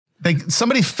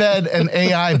somebody fed an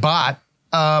AI bot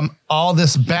all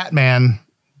this Batman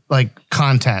like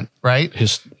content, right?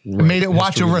 Made it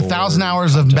watch over 1,000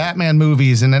 hours of Batman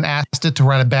movies and then asked it to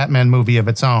write a Batman movie of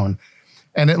its own.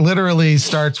 And it literally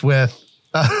starts with,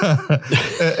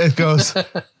 it goes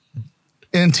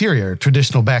interior,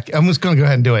 traditional back. I'm just going to go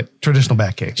ahead and do it. Traditional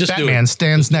Batcave. Batman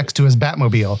stands next to his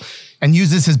Batmobile and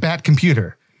uses his Bat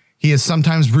computer. He is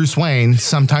sometimes Bruce Wayne,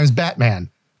 sometimes Batman,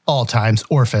 all times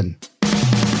orphan.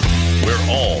 We're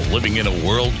all living in a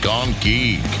world gone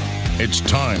geek. It's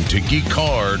time to geek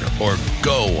hard or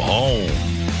go home.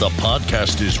 The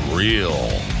podcast is real.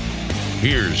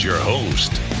 Here's your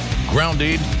host,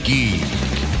 Grounded Geek.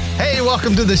 Hey,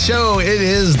 welcome to the show. It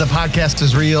is The Podcast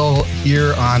is Real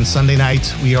here on Sunday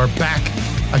night. We are back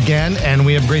again, and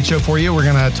we have a great show for you. We're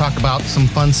going to talk about some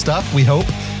fun stuff, we hope,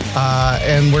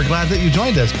 and we're glad that you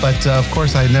joined us. But, of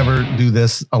course, I never do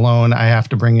this alone. I have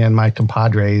to bring in my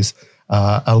compadres,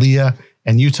 Aaliyah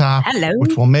and Utah,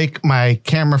 which will make my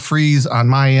camera freeze on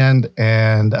my end,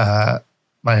 and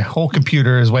my whole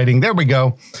computer is waiting. There we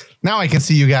go. Now I can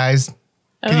see you guys.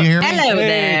 Can you hear me? Hello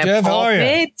there, Jeff, how are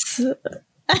you?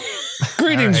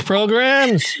 Greetings, right.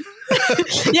 Programs.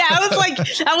 Yeah,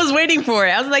 I was waiting for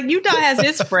it. I was like, Utah has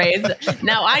his phrase.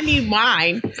 Now I need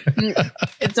mine.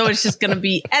 And so it's just going to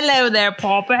be, hello there,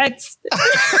 puppets.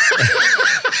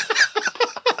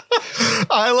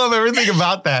 I love everything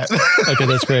about that. Okay,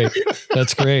 that's great.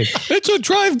 That's great. It's a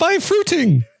drive-by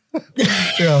fruiting.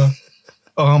 Yeah.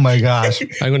 Oh my gosh.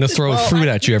 I'm going to throw fruit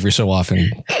at you every so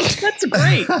often. That's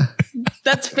great.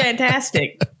 That's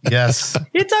fantastic. Yes.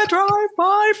 It's a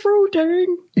drive-by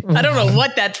fruiting. I don't know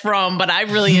what that's from, but I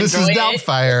really enjoy Mrs. it.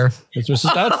 Doubtfire. It's Mrs.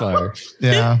 Doubtfire.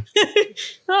 Yeah.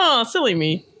 Oh, silly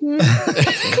me.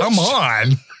 Come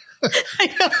on.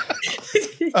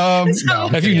 No.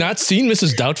 Have you not seen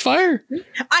Mrs. Doubtfire?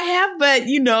 I have, but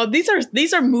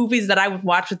these are movies that I would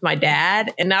watch with my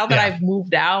dad, and now that I've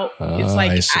moved out, it's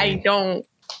like I don't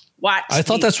watch. I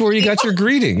thought that's where you got your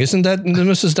greeting. Isn't that the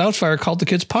Mrs. Doubtfire called the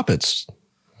kids puppets?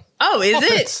 Oh, is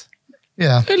Puppets. it?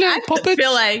 Yeah. I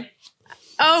feel like,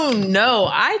 oh no,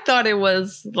 I thought it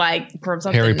was like from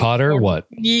something. Harry Potter? What?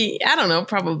 Yeah, I don't know,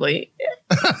 probably.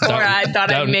 Or I thought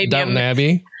Downton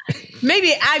Abbey.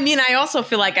 Maybe, I also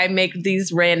feel like I make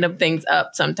these random things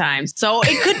up sometimes. So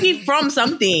it could be from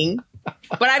something,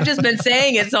 but I've just been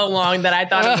saying it so long that I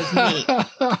thought it was me.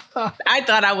 I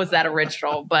thought I was that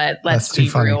original, but let's be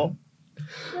real.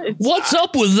 What's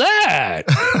up with that?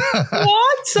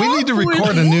 We need to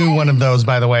record a new one of those,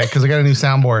 by the way, because I got a new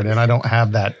soundboard and I don't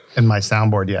have that in my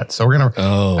soundboard yet. So we're going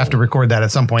to have to record that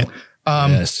at some point.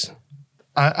 Yes.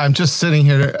 I'm just sitting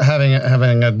here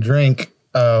having a drink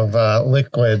of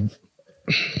liquid.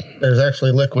 There's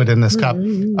actually liquid in this cup.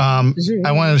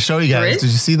 I wanted to show you guys.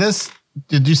 Did you see this?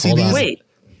 Did you see Hold these? on. Wait.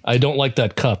 I don't like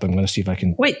that cup. I'm going to see if I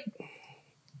can. Wait.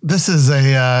 This is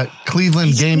a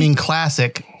Cleveland Gaming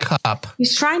Classic cup.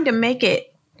 He's trying to make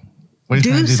it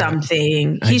do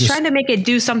something. He's trying to make it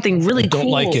do something really cool. I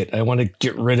don't like it. I want to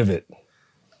get rid of it.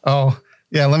 Oh,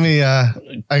 yeah. Let me, I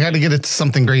got to get it to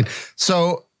something green.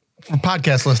 So for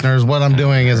podcast listeners, what I'm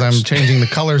doing is I'm changing the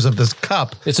colors of this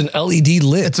cup. It's an LED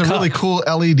lit. It's a really cool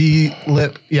LED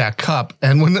lit, cup.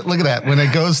 And look at that. When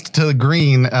it goes to the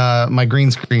green, my green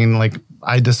screen, like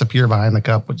I disappear behind the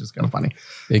cup, which is kind of funny.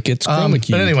 It gets chroma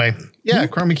keyed. But anyway,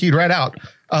 chroma keyed right out.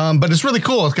 But it's really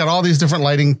cool. It's got all these different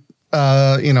lighting.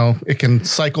 It can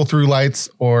cycle through lights,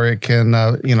 or it can,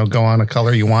 go on a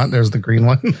color you want. There's the green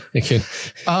one. It can.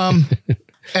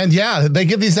 And they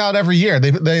give these out every year.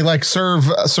 They like serve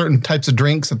certain types of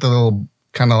drinks at the little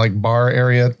kind of like bar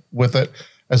area with it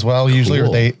as well, usually, or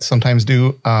they sometimes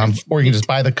do. Or you can just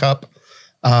buy the cup.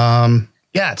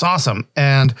 It's awesome.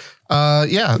 And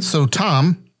so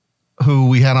Tom, who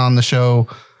we had on the show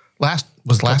last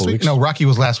week. Weeks. No, Rocky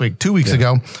was last week, 2 weeks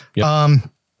ago.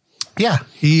 Yep.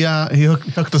 He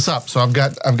hooked us up. So I've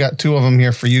got two of them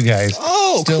here for you guys.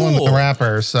 Oh, still in the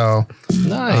wrapper. So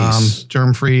nice,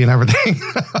 germ free and everything.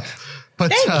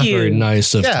 But thank you. Very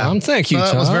nice of Tom. Thank you, Tom.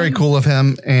 That was very cool of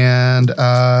him. And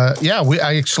I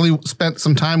actually spent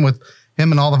some time with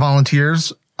him and all the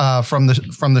volunteers from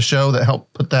the show that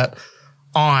helped put that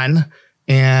on,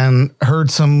 and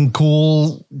heard some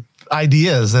cool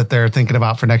ideas that they're thinking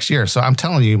about for next year. So I'm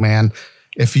telling you, man,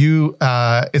 if you,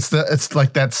 it's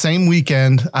like that same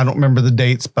weekend. I don't remember the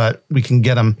dates, but we can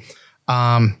get them.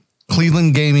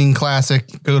 Cleveland Gaming Classic.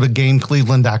 Go to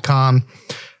GameCleveland.com.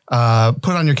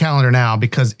 Put it on your calendar now,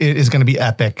 because it is going to be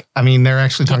epic. I mean, they're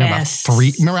actually talking about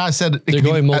 3. Remember I said they're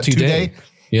going multi-day.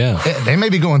 Yeah, they may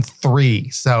be going 3.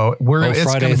 So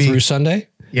Friday through Sunday.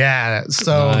 Yeah.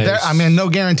 So Nice. there, I mean, no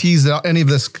guarantees that any of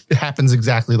this happens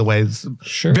exactly the way. It's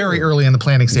Sure. very early in the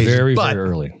planning stage. Very, but very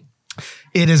early.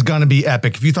 it is going to be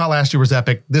epic. If you thought last year was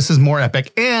epic, this is more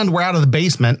epic. And we're out of the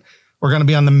basement. We're going to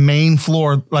be on the main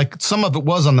floor. Like some of it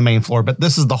was on the main floor, but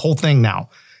this is the whole thing now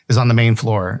is on the main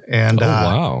floor. And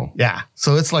Wow. yeah.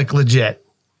 So it's like legit.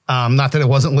 Not that it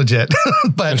wasn't legit,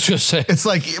 but was just saying. it's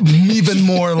like even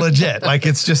more legit. Like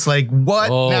it's just like what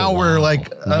Oh, now we're wow.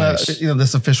 like Nice.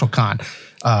 this official con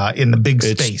in the big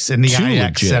It's space in the too IX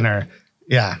legit. Center.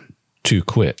 Yeah, To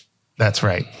quit. that's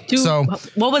right. So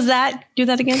what was that? Do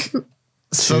that again.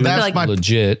 so Too that's like my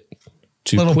legit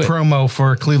to little quit. promo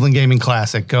for Cleveland Gaming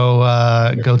Classic.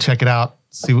 Go check it out.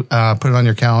 See, put it on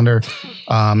your calendar.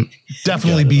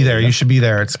 Definitely be there. You should be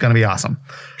there. It's going to be awesome.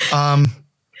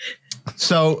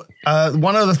 So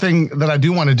one other thing that I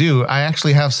do want to do, I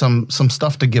actually have some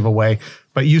stuff to give away.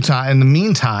 But Utah, in the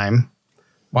meantime,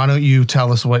 why don't you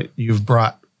tell us what you've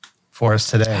brought for us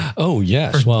today? Oh,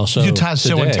 yes. Well, so Utah's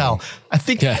show and today- tell. I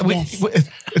think Yeah.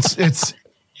 it's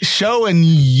show and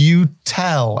you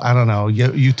tell. I don't know.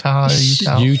 Utah.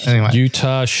 Anyway.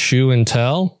 Utah Shoe and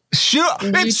Tell. It's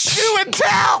shoe and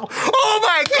tell. Oh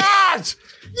my gosh.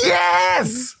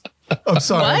 Yes. I'm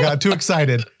sorry. I What? got too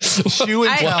excited. Shoe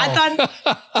and tell.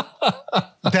 I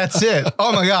thought That's it.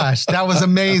 Oh my gosh. That was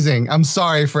amazing. I'm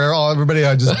sorry for everybody.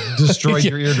 I just destroyed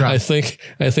your I eardrums.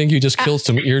 think you just killed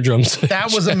some eardrums.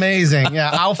 That was amazing.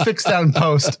 Yeah. I'll fix that in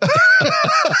post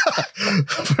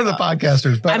for the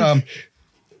podcasters. But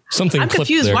Something I'm clipped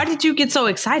confused. there. Why did you get so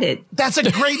excited? that's a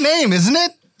great name, isn't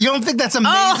it? You don't think that's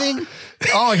amazing?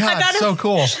 Oh my God. gotta- So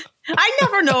cool. I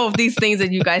never know if these things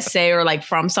that you guys say are like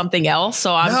from something else.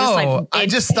 So I'm just like, I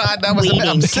just thought that was.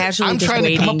 I'm trying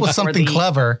to come up with something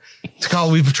clever to call.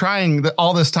 We've trying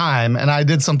all this time, and I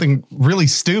did something really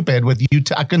stupid with you.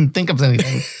 I couldn't think of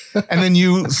anything, and then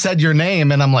you said your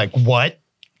name, and I'm like, what?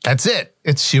 That's it.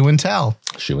 It's Shoe and Tell.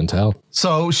 Shoe and Tell.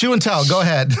 So Shoe and Tell. Go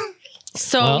ahead.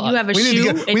 So you have a We need shoe.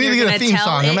 to get. We need to get a theme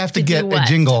song. I'm gonna have to get a jingle.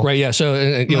 jingle. Right, yeah. So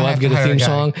you'll I have have to get to a hire a theme guy.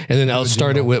 song, and then I'll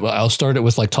start it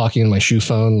with like talking in my shoe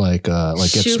phone, like get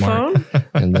Shoe smart, phone?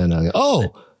 and then There you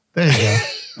go.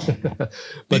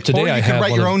 But today or you I could have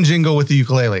wait one your of- own jingle with the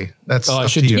ukulele. That's Oh, I up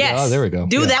should to do you. that. Yes. Oh, there we go.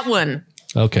 Do Yeah. that one.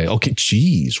 Okay.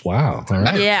 Jeez. Wow. All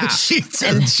right. Yeah. she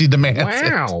demands.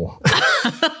 it. Wow.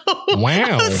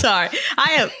 Wow. Sorry.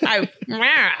 I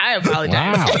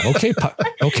apologize. Wow.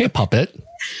 Okay, puppet.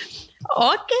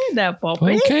 Okay, that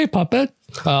puppy. Okay, puppet.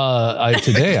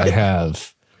 Today I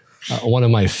have one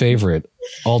of my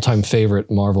all-time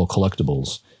favorite Marvel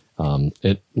collectibles.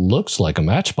 It looks like a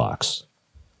Matchbox.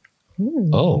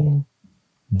 Oh,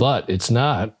 but it's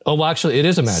not. Oh, well, actually, it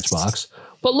is a Matchbox.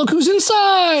 But look who's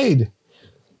inside.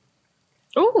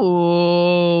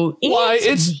 Ooh. Why,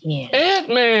 it's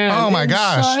Ant-Man. Oh my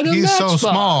gosh, inside a he's so Matchbox.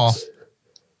 small.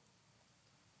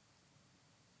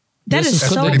 That This is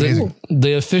so pretty amazing. cool.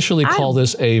 They officially call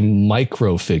this a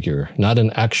micro figure, not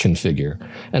an action figure.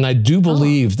 And I do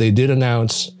believe they did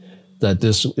announce that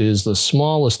this is the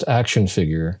smallest action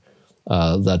figure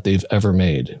that they've ever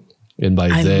made. And by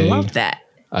I they, love that.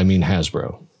 I mean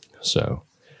Hasbro. So,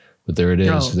 but there it is.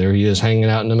 Oh. There he is hanging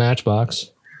out in the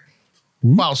Matchbox.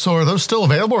 Wow. So are those still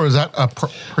available, or is that a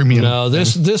premium? No,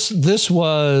 this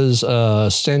was a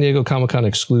San Diego Comic-Con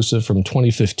exclusive from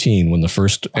 2015 when the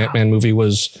first Ant-Man movie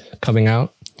was coming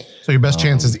out. So your best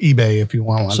chance is eBay if you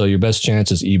want one. So your best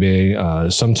chance is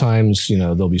eBay. Sometimes,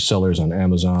 there'll be sellers on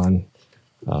Amazon.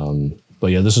 But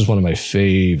yeah, this is one of my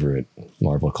favorite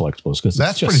Marvel collectibles because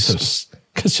That's it's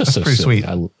just so pretty silly.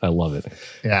 sweet. I love it.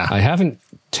 Yeah. I haven't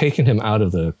taken him out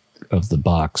of the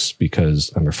box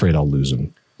because I'm afraid I'll lose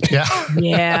him. Yeah.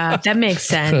 Yeah, that makes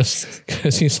sense.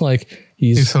 Because he's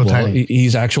so tiny.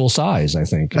 He's actual size, I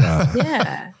think.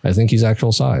 Yeah. I think he's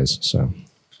actual size. So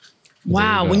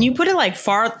Wow. go. When you put it like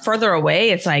further away,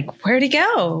 it's like, where'd he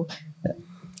go?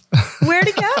 Where'd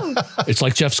he go? it's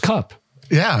like Jeff's cup.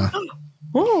 Yeah.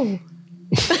 Ooh.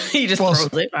 He just Well,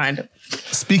 throws it behind him.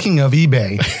 Speaking of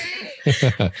eBay,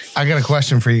 I got a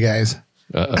question for you guys.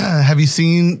 Have you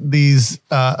seen these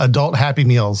adult Happy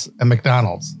Meals at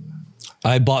McDonald's?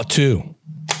 I bought 2.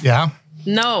 Yeah.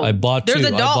 No. I bought There's 2. I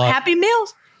adult bought- Happy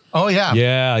Meals? Oh yeah.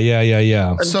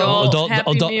 Yeah. So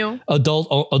Happy Meal.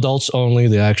 Adults only.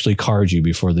 They actually card you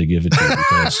before they give it to you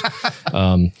because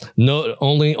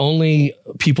only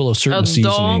people of certain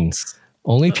seasoning. Adults.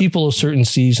 Only people of certain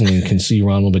seasoning can see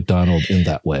Ronald McDonald in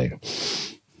that way.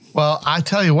 Well, I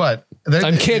tell you what.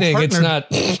 I'm kidding. It's not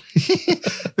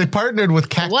They partnered with What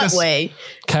Cactus way?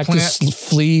 Cactus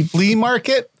Flea. Flea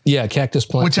Market, Yeah, Cactus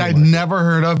Plant. which Flea I'd Market. never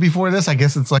heard of before this. I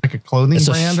guess it's like a clothing It's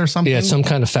a brand or something. Yeah, it's some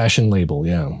kind of fashion label.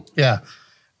 Yeah. Yeah.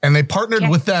 and they partnered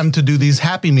with them to do these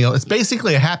Happy Meal. It's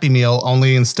basically a Happy Meal,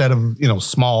 only instead of,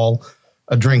 small,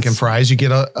 a drink and fries, you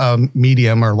get a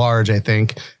medium or large, I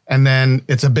think. And then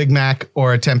it's a Big Mac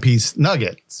or a 10-piece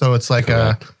nugget. So it's like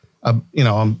a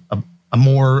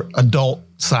more adult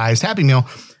sized Happy Meal.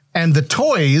 And the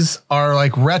toys are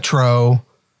like retro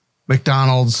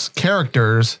McDonald's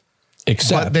characters.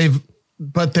 Except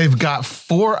but they've got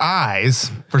 4 eyes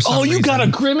for some reason. You got a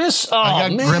Grimace? Oh, I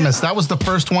got Grimace. That was the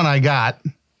first one I got.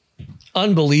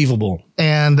 Unbelievable.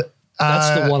 And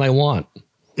that's the one I want.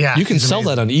 Yeah. You can sell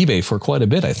that on eBay for quite a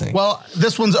bit, I think. Well,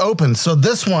 this one's open. So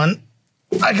this one,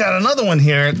 I got another one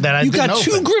here that I You got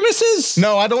 2 Grimaces?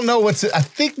 No, I don't know I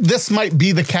think this might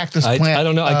be the cactus plant. I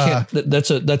don't know. I can't.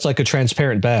 That's like a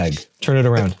transparent bag. Turn it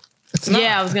around. It's not.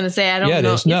 Yeah, I was gonna say I don't know. Yeah, it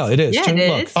is. No, it is. Yeah, Turn it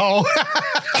look. is. Oh,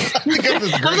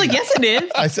 I was like, yes, it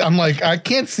is. I'm like, I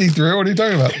can't see through it. What are you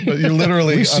talking about? But you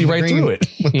literally We see right through it.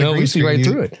 No, we see right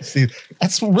through it. See,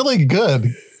 that's really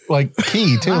good. Like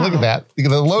key too. Look at that. The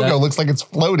logo looks like it's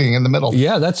floating in the middle.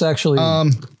 Yeah, that's actually.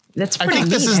 That's I pretty think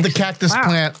this neat, is the actually. cactus Wow.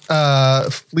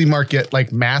 plant flea market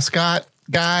like mascot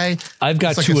guy. I've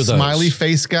got It's like 2 a of those. smiley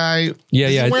face guy. Yeah,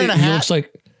 Is yeah. he wearing a He hat? looks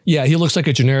like. Yeah, he looks like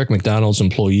a generic McDonald's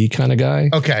employee kind of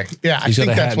guy. Okay. Yeah, I He's got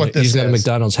think a that's hat. what this He's got a is.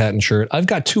 McDonald's hat and shirt. I've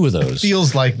got 2 of those.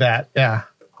 Feels like that. Yeah.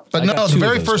 But I no, got the 2 of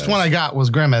very those first guys. one I got was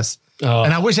Grimace. Oh.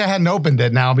 And I wish I hadn't opened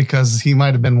it now because he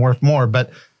might have been worth more. But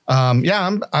I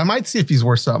might see if he's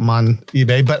worth something on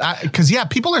eBay. But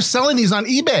people are selling these on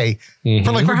eBay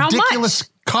for like For how ridiculous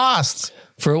costs.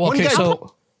 For okay,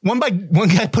 One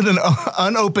guy put an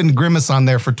unopened Grimace on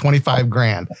there for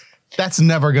 $25,000. That's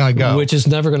never gonna go. which is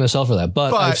never going to sell for that.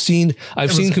 But I've seen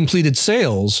completed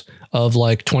sales of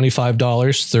like $25,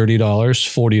 $30,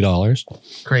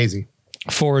 $40 crazy,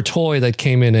 for a toy that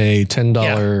came in a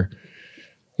 $10,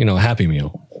 Happy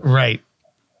Meal. right?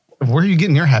 Where are you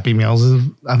getting your Happy Meals?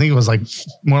 I think it was like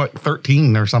more like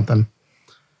 13 or something.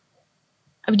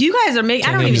 I mean, you guys are making.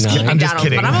 I don't even keep $10.99. I'm just McDonald's,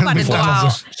 kidding. but I'm about to go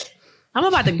McDonald's out. I'm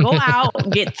about to go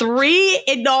out, get 3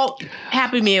 adult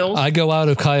Happy Meals. I go out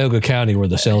of Cuyahoga County where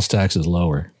the sales tax is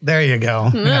lower. There you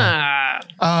go. Yeah.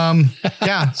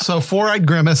 Ah. So 4-eyed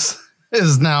Grimace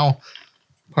is now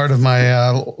part of my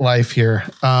life here.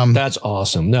 That's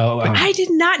awesome. No, I did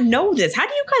not know this. How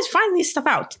do you guys find this stuff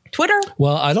out? Twitter?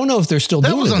 well, I don't know if they're still That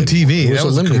doing was it on anymore. TV. It was That a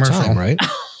was a limited commercial. time, right?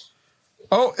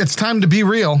 Oh, it's time to be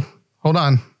real. Hold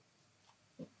on.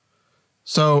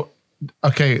 So,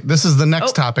 okay, this is the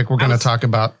next topic we're going to talk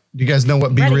about. Do you guys know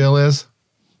what Be Ready. Real is?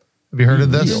 Have you heard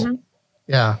of this? Real.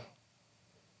 Yeah.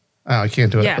 Oh, I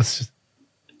can't do it. Yeah. Let's just...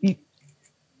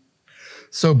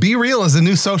 So Be Real is a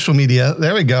new social media.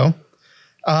 There we go.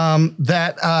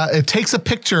 That it takes a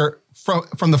picture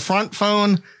from the front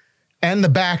phone and the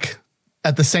back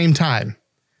at the same time.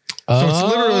 So it's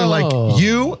literally like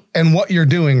you and what you're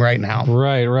doing right now.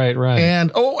 Right.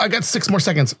 And I got 6 more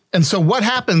seconds. And so what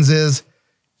happens is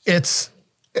it's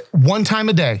one time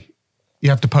a day you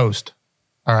have to post.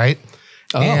 All right.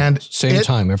 And same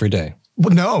time every day.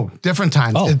 Well, no, different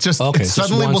times. Oh, It just okay, it just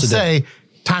suddenly will once a day. say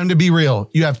time to be real.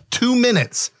 You have 2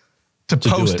 minutes to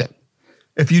post do it. it.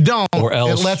 If you don't, Or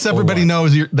else, it lets or everybody what?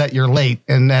 know that you're late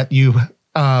and that you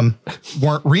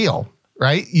weren't real,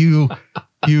 right? You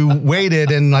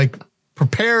waited and like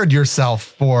prepared yourself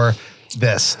for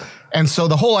this. And so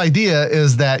the whole idea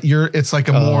is that it's like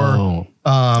a more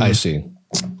I see.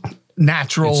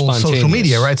 natural It's social spontaneous.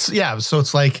 media, right? So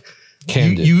it's like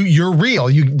Candid. you're real.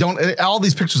 You don't all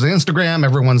these pictures on Instagram,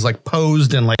 everyone's like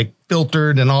posed and like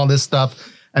filtered and all this stuff.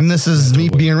 And this is me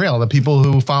being real. The people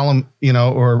who follow,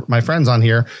 or my friends on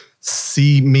here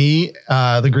see me,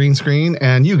 the green screen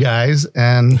and you guys.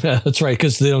 And That's right,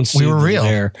 because they don't see were the real.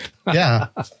 hair. yeah.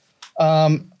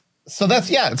 So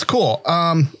it's cool.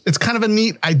 It's kind of a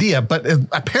neat idea, but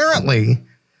apparently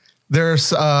there's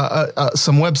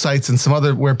some websites and some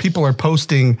other where people are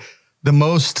posting the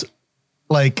most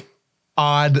like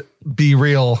odd Be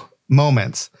Real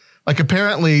moments. Like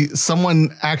apparently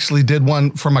someone actually did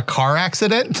one from a car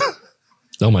accident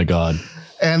Oh my God.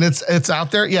 and it's out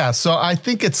there. Yeah. So I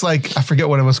think it's like, I forget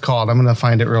what it was called. I'm going to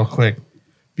find it real quick.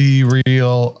 Be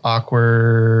Real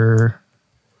awkward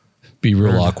Be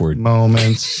real awkward.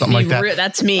 moments, something like that.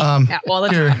 That's me all the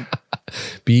Here. time.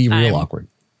 Be real I'm- awkward.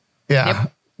 Yeah.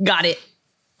 Yep. Got it.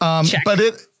 Check. But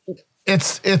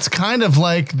it's kind of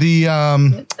like the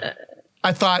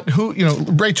I thought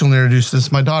Rachel introduced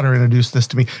this. My daughter introduced this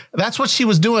to me. That's what she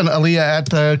was doing, Aaliyah, at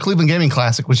the Cleveland Gaming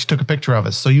Classic when she took a picture of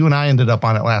us. So you and I ended up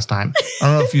on it last time. I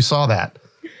don't know if you saw that,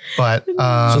 but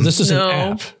So this is no. an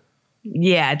app.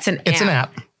 Yeah, it's an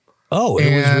app. Oh,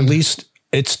 it was And- released.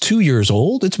 It's 2 years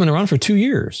old. It's been around for 2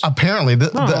 years. Apparently,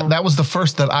 that was the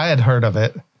first that I had heard of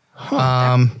it.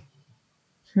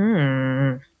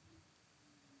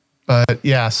 But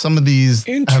yeah, some of these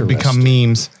have become Interesting.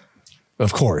 memes.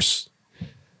 Of course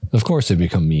they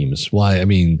become memes. Why? I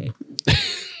mean,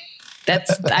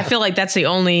 I feel like that's the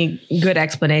only good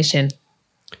explanation.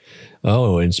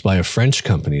 oh, it's by a French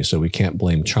company, so we can't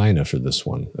blame China for this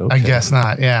one. Okay. I guess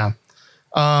not. Yeah.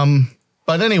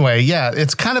 But anyway, yeah,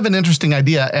 it's kind of an interesting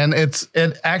idea. And it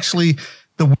actually,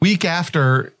 the week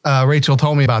after Rachel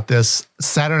told me about this,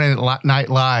 Saturday Night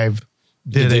Live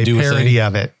did they a do a parody thing?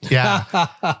 of it. Yeah.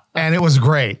 And it was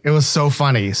great. It was so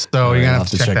funny. So right, you're going to I'll have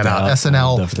to check that out. I'll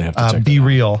SNL, definitely have to check Be that out.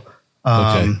 Real.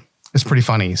 Okay. It's pretty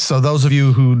funny. So those of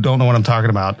you who don't know what I'm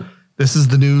talking about, this is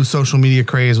the new social media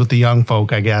craze with the young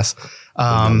folk, I guess.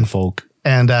 Young folk.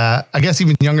 And I guess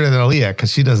even younger than Aaliyah,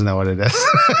 because she doesn't know what it is.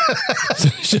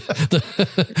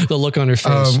 the look on her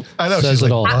face I know says she's it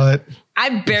like, all. what?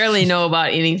 I barely know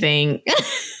about anything.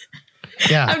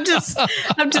 Yeah. I'm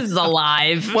just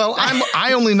alive. Well,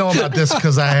 I only know about this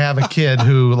because I have a kid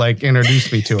who like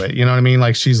introduced me to it. You know what I mean?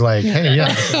 Like she's like, hey, yeah,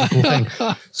 this is a cool thing.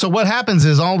 So what happens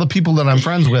is all the people that I'm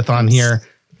friends with on here,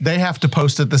 they have to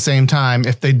post at the same time.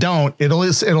 If they don't,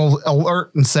 it'll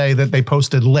alert and say that they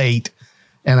posted late.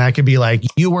 And I could be like,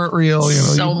 you weren't real,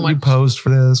 you posed for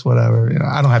this, whatever.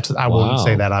 I don't have to, I wouldn't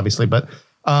say that obviously, but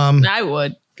I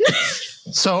would.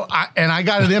 so I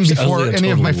got it in before any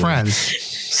of my friends.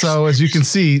 So as you can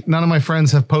see, none of my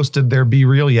friends have posted their Be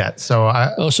Real yet. So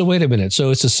so wait a minute.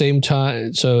 So it's the same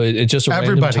time. So it's just a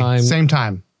everybody, random time. same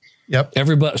time. Yep.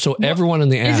 Everybody. So everyone in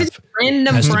the Is app it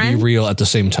random has to friend? be real at the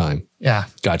same time. Yeah.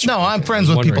 Gotcha. No, I'm Okay. friends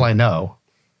I was with people I wondering. know.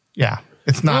 Yeah.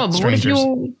 It's not But what if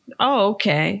strangers.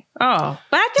 okay. Oh,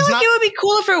 but I feel It's like not- it would be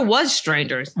cool if it was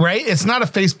strangers. Right? It's not a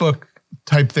Facebook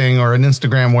type thing or an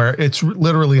Instagram where it's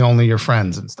literally only your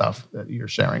friends and stuff that you're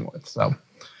sharing with. So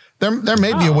there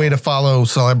may be a way to follow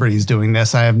celebrities doing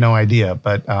this. I have no idea,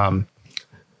 but I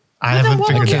haven't what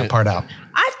figured would that part out.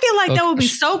 I feel like that would be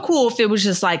so cool if it was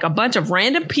just like a bunch of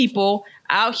random people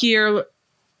out here,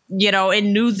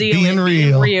 in New Zealand Being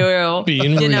real.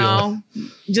 Being you real. know,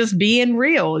 just being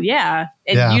real. Yeah.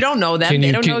 And you don't know them.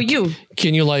 They don't know you.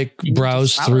 Can you like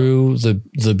browse follow. through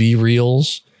the Be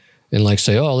Reals and like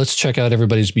say, oh, let's check out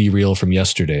everybody's Be Real from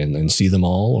yesterday and then see them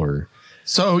all? Or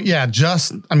So yeah,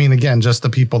 just the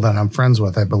people that I'm friends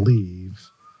with, I believe.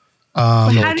 How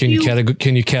do can you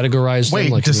categorize Wait,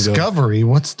 them? Like, can you go- Discovery?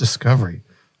 What's Discovery?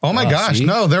 Oh my gosh, see?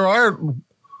 no, there are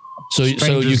so you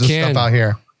strangers and can stuff out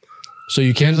here. so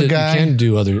you can Here's a guy. you can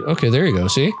do other. Okay, there you go.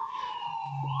 See,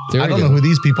 there I you don't go. know who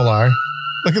these people are.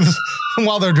 Look at this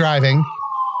while they're driving.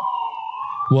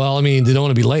 Well, I mean, they don't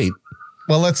want to be late.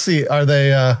 Well, let's see. Are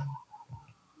they?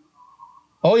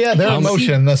 Oh yeah, they're in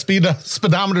motion. The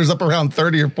speedometer's up around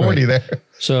 30 or 40 there.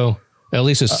 So at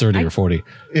least it's 30 or 40.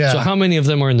 Yeah. So how many of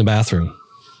them are in the bathroom?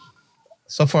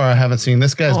 So far, I haven't seen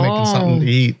this guy's making something to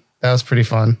eat. That was pretty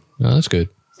fun. No, that's good.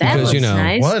 That because looks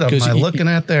nice. What am 'Cause I you- looking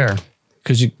at there?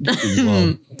 Because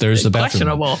there's the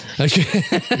bathroom. Questionable.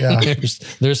 Yeah.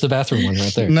 there's the bathroom one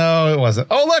right there. No, it wasn't.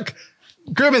 Oh, look,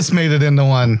 Grimace made it into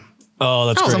one. Oh,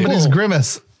 that's great. Somebody's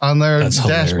Grimace on their That's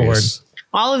dashboard. hilarious.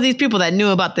 All of these people that knew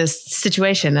about this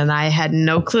situation and I had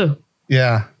no clue.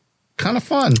 Yeah, kind of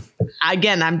fun.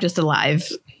 Again, I'm just alive.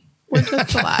 We're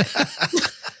just alive.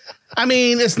 I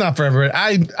mean, it's not for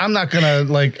everybody. I'm not gonna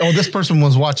like. Oh, this person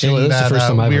was watching Yeah, that's the that first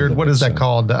time I've weird. heard What of is it, that so.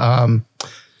 called?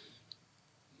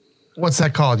 What's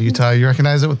that called? Utah? You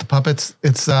recognize it with the puppets?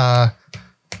 It's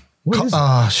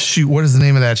shoot. What is the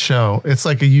name of that show? It's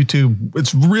like a YouTube.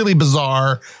 It's really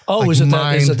bizarre. Oh, like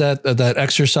is it that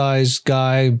exercise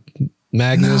guy,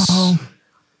 Magnus?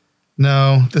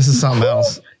 No, this is something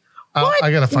else.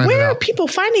 I gotta find it Where are out. people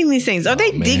finding these things? Are they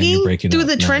Oh, Man, you're digging breaking through up.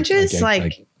 the No, trenches?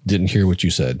 I didn't hear what you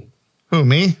said. Who,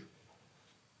 me?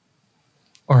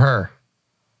 Or her?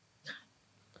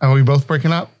 Are we both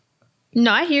breaking up?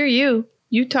 No, I hear you.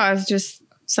 Utah is just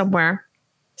somewhere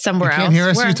You else. can't hear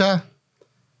us, Where? Utah?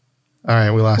 All right,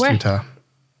 we lost Where? Utah.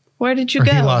 Where did you Or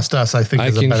go? he lost us, I think I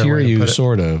is a can better hear way to you put it.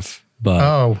 sort of, but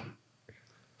Oh.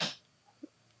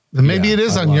 Then maybe Yeah, it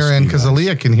is I on your lost end you because guys.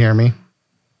 Aaliyah can hear me.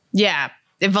 Yeah.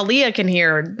 If Aaliyah can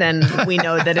hear, then we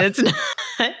know that it's not.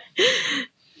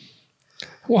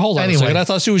 well, hold on Anyway. a second. I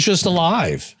thought she was just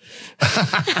alive.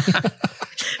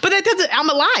 But that doesn't, I'm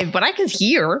alive, but I can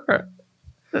hear.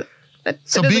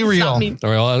 So be real. All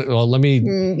right. Well, let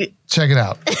me Check it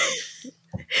out.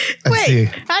 Let's see.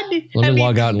 Wait, let me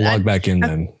log out and log back in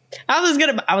then. I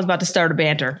was about to start a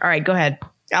banter. All right, go ahead.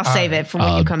 I'll save it for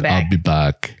when you come back. I'll be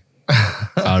back.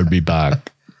 I'll be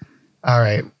back. All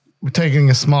right. We're taking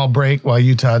a small break while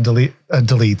Utah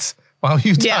deletes. While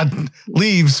Utah Yeah.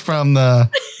 leaves from the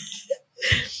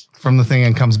from the thing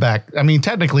and comes back. I mean,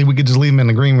 technically, we could just leave him in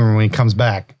the green room when he comes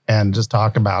back and just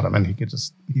talk about him, and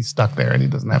he's stuck there, and he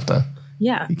doesn't have to.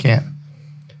 Yeah, he can't.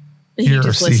 He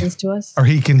just listens to us, or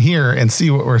he can hear and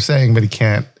see what we're saying, but he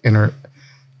can't enter.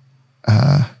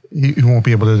 He won't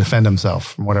be able to defend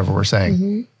himself from whatever we're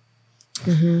saying.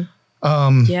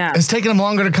 Yeah, it's taking him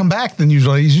longer to come back than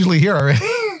usual. He's usually here already.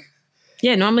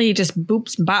 Yeah, normally he just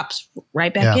boops and bops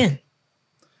right back in.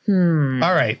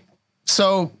 All right.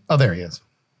 So, there he is,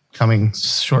 coming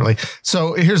shortly.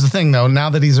 So here's the thing, though. Now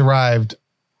that he's arrived,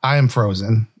 I am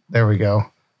frozen. There we go.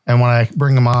 And when I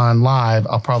bring him on live,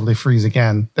 I'll probably freeze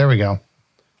again. There we go.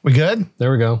 We good?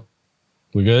 There we go.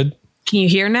 We good? Can you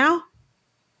hear now?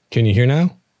 Can you hear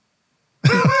now?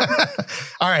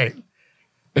 All right.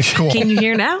 Cool. Can you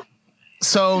hear now?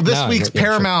 So this week's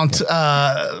Paramount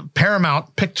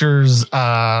Pictures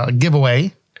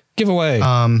giveaway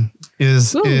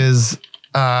is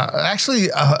actually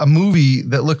a movie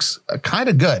that looks kind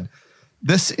of good.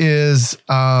 This is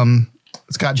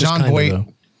it's got John Voight,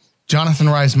 Jonathan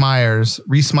Rhys Meyers,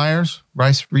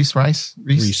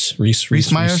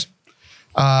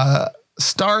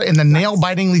 star in the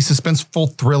nail-bitingly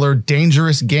suspenseful thriller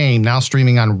Dangerous Game, now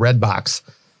streaming on Redbox.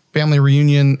 Family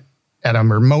reunion at a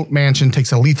remote mansion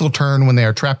takes a lethal turn when they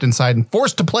are trapped inside and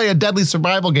forced to play a deadly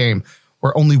survival game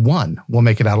where only one will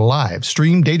make it out alive.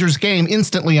 Stream Dangerous Game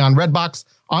instantly on Redbox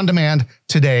on demand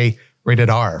today. Rated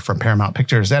R from Paramount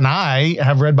Pictures. And I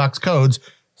have Redbox codes,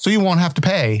 so you won't have to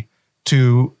pay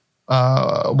to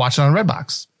watch it on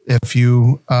Redbox if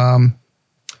you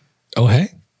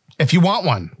if you want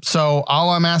one. So all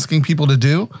I'm asking people to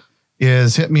do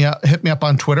is hit me up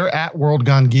on Twitter at World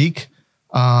Gone Geek.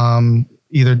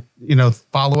 Either,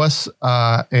 follow us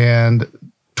and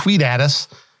tweet at us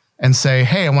and say,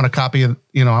 hey, I want a copy of,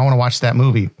 I want to watch that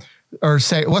movie. Or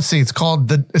say, let's see, it's called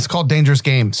Dangerous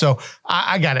Game. So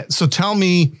I got it. So tell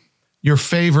me your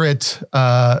favorite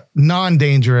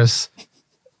non-dangerous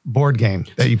board game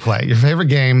that you play. Your favorite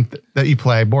game that you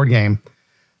play, board game.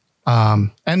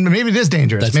 And maybe it is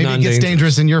dangerous. Maybe it gets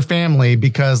dangerous in your family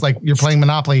because like you're playing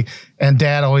Monopoly and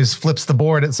dad always flips the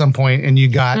board at some point and you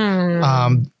got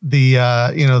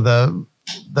the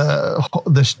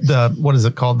what is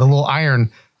it called? The little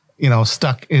iron,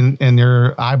 stuck in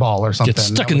your eyeball or something. Get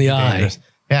stuck in the eye.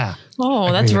 Yeah.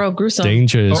 Oh, that's real gruesome.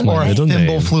 Danger is my middle name. Or a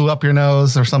thimble flew up your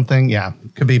nose or something. Yeah,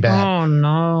 could be bad. Oh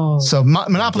no. So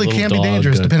Monopoly can be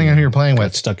dangerous depending on who you're playing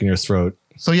with. Stuck in your throat.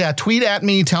 So yeah, tweet at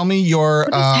me. Tell me your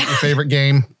favorite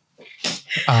game.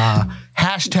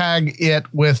 Hashtag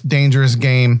it with Dangerous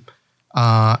Game,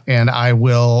 and I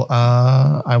will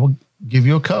give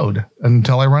you a code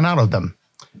until I run out of them,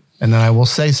 and then I will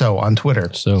say so on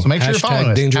Twitter. So make sure you're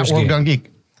following us at World Gone Geek.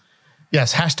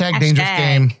 Yes, hashtag Dangerous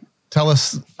Game. Tell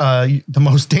us the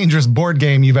most dangerous board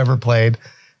game you've ever played,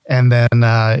 and then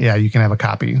you can have a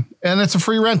copy, and it's a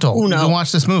free rental. You can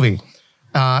watch this movie.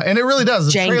 And it really does.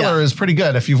 The trailer is pretty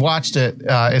good. If you've watched it,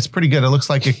 it's pretty good. It looks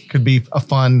like it could be a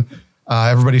fun,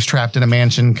 everybody's trapped in a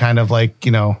mansion, kind of like,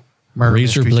 murder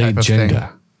Razor blade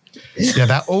Jenga. Yeah,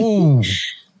 that would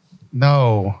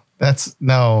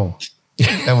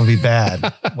be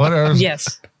bad. What are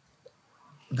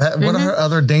our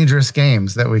other dangerous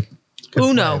games that we could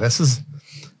Uno. Play? This is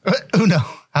Uno.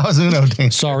 How is Uno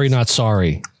dangerous? Sorry, not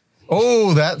sorry.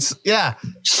 Oh,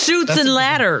 Shoots and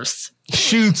ladders.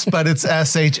 Shoots, but it's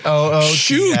SHOO.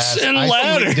 Shoots and ladders. I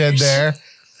see what you did there.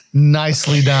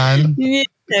 Nicely done.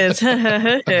 Yes.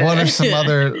 What are some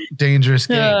other dangerous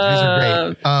games? These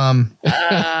are great.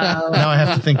 Now I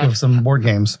have to think of some board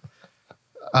games.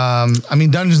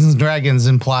 Dungeons and Dragons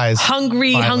implies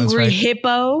hungry right?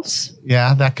 hippos.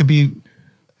 Yeah, that could be.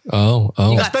 Oh,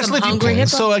 especially if you play.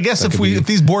 So I guess if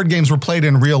these board games were played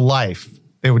in real life,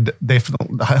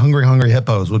 hungry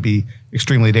hippos would be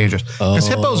extremely dangerous because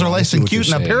hippos are nice and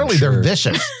cute and apparently they're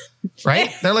vicious, right?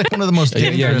 They're like one of the most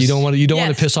dangerous. Yeah, you don't want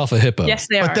to piss off a hippo. Yes,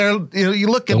 they are. But they're you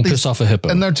look at don't piss off a hippo,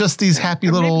 and they're just these happy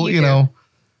little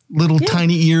little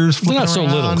tiny ears. They're not so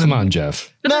little. Come on,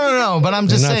 Jeff. No. But I'm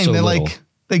just saying they look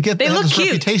this cute.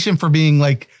 reputation for being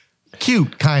like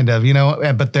cute, kind of,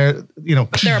 but they're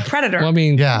But they're a predator. Well, I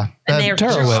mean, yeah.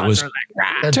 Tarawet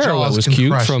was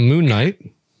cute from Moon Knight.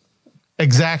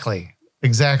 Exactly.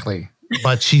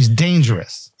 But she's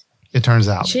dangerous, it turns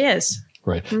out. She is.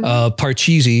 Right.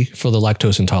 Parcheesi for the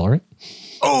lactose intolerant.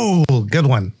 Oh, good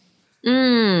one.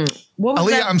 What was Aaliyah,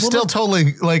 that? I'm still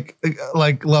totally like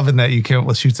loving that you came up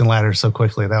with Shoots and Ladders so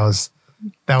quickly. That was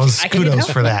kudos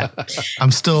for that.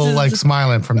 I'm still like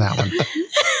smiling from that one.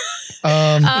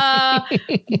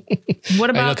 What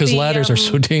about because ladders are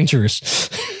so dangerous.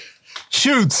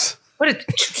 Shoots.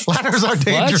 Ladders are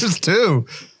dangerous too.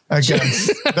 I guess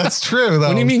that's true. Though.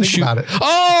 What do you mean Think shoot? about it.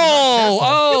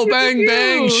 Oh, bang,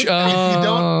 bang.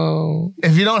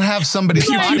 If you don't have somebody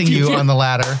spotting you on the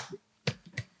ladder,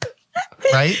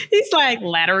 right? He's like,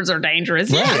 ladders are dangerous.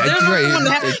 Right, Yeah, there's right.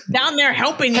 someone down there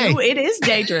helping Hey. you. It is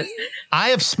dangerous. I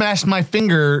have smashed my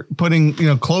finger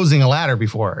closing a ladder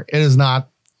before. It is not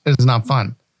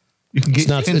fun. You can get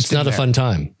It's not a fun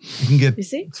time. You can get You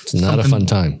see? It's not a fun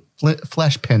time.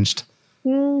 flesh pinched.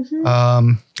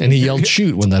 And he yelled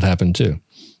shoot when that happened too.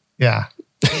 Yeah.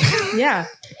 Yeah.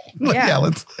 Yeah,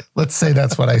 let's say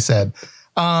that's what I said.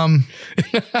 I'm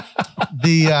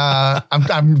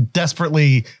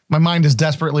desperately, my mind is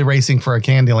desperately racing for a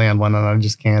Candyland one, and I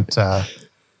just can't That's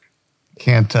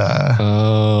Can't a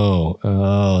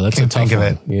tough think of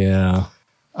one. it. Yeah.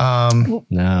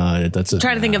 No, that's a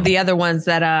Trying to think of the other ones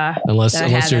that unless that I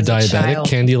had you're as a diabetic, child.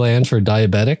 Candyland for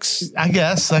diabetics. I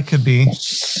guess that could be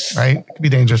right. It could be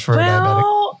dangerous for a diabetic.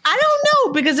 Well, I don't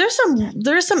know because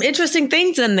there's some interesting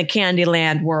things in the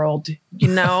Candyland world,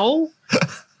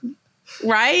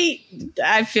 right?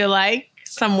 I feel like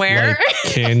somewhere.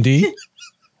 Like candy,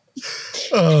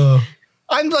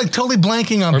 I'm like totally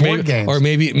blanking on board games. or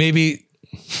maybe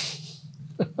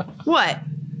What?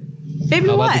 Maybe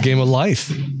how what? about the game of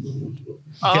life?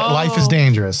 Life is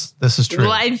dangerous. This is true.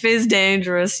 Life is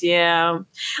dangerous. Yeah,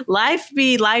 life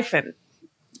be lifing.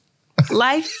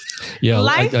 Life. Yeah,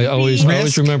 Life I always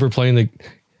Risk. remember playing the.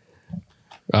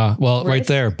 Right Risk.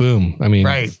 there, boom. I mean,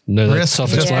 Right. No, that's Risk,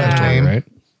 self-explanatory, yeah. right?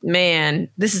 Man,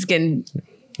 this is getting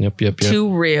Yep.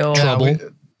 too real. Yeah, Trouble.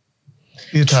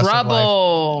 you touched on life.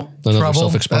 Trouble. Another Trouble.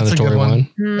 self-explanatory That's a good one.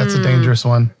 one. That's a dangerous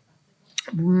one.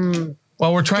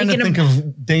 Well, we're trying to Thinking think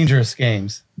of dangerous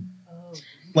games,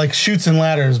 like shoots and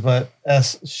ladders, but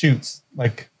shoots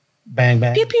like bang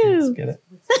bang. Pew, pew. Get it?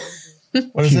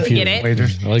 What is it? Pew, Get it?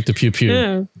 Wagers. I like the pew pew.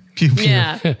 Yeah. Pew pew.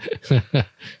 Yeah.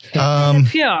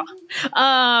 Yeah.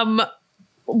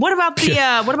 What about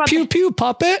the Pew pew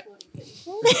puppet.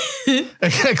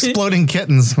 Exploding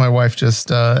kittens. My wife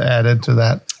just added to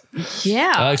that.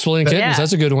 yeah. Exploding kittens. Yeah.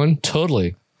 That's a good one.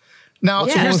 Totally. Now,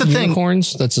 Yeah. here's the With thing.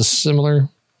 unicorns. That's a similar.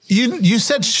 You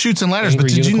said shoots and ladders, Angry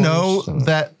but did you know unicorns?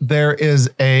 that there is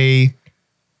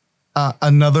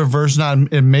another version?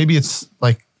 And maybe it's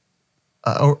like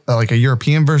a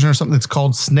European version or something. It's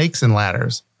called Snakes and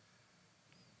Ladders.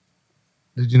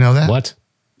 Did you know that? What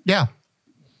Yeah.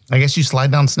 I guess you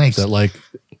slide down snakes. is that like?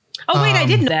 Oh wait, I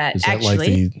didn't know that Is that actually. like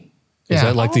the? Is Yeah.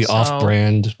 that like the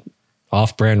Also-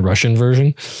 off-brand Russian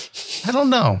version? I don't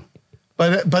know,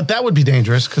 but that would be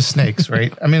dangerous because snakes,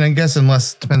 right? I mean, I guess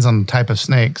unless depends on the type of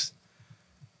snakes.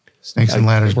 Snakes and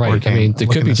ladders, board Right. I game. mean, I'm they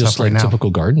looking could be this just up like right now. typical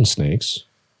garden snakes.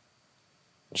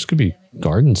 Just could be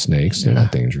garden snakes. They're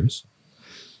not dangerous.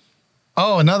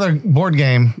 Oh, another board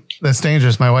game that's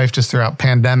dangerous. My wife just threw out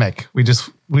Pandemic. We just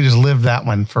lived that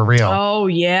one for real. Oh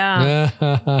yeah.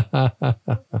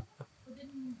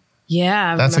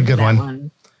 Yeah. I That's a remember good that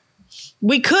one.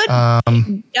 We could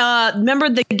remember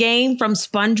the game from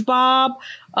SpongeBob.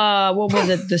 What was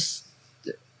it?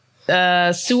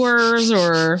 The sewers,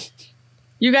 or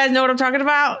you guys know what I'm talking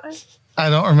about? I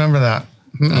don't remember that.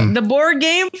 The board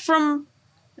game from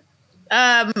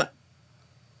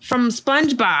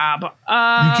SpongeBob.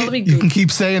 Let me You can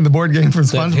keep saying the board game from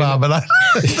SpongeBob, but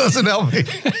it doesn't help me.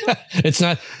 It's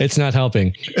not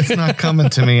helping. It's not coming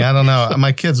to me. I don't know.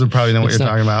 My kids would probably know what It's you're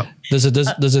not- talking about.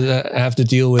 Does it have to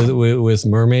deal with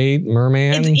merman?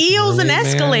 It's eels and Mermaid Man?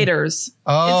 escalators. It's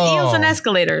Oh, eels and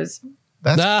escalators.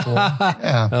 that's cool.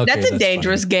 Yeah. Okay, That's a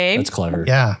dangerous funny. game. That's clever.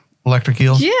 Yeah. Electric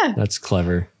eels. Yeah. That's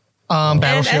clever.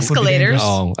 Battleship would be escalators. dangerous.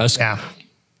 Oh, Yeah.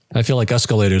 I feel like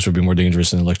escalators would be more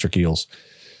dangerous than electric eels.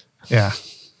 Yeah.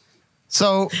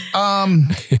 So,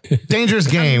 dangerous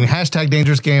game. Hashtag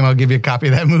dangerous game. I'll give you a copy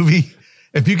of that movie.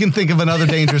 If you can think of another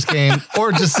dangerous game,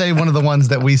 or just say one of the ones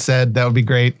that we said, that would be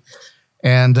great.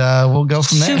 And we'll go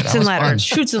from there. Shoots That and was ladders. fun.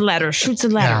 Shoots and ladders. Shoots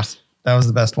and Yeah, ladders. that was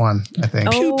the best one, I think.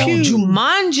 Oh, pew.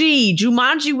 Jumanji.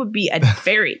 Jumanji would be a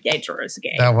very dangerous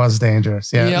game. That was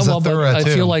dangerous. Yeah. it was but Zathura, I too.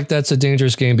 feel like that's a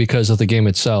dangerous game because of the game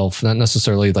itself, not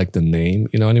necessarily like the name.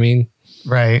 You know what I mean?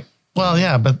 Right. Well,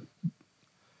 yeah, but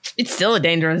It's still a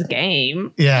dangerous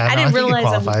game. yeah, I no, didn't think it realize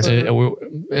that qualifies.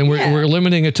 was- We're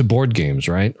limiting it to board games,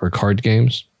 right? Or card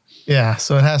games, Yeah,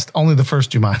 so it has only the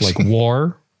first Jumanji. like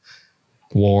War.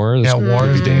 War. Yeah, War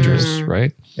is is dangerous,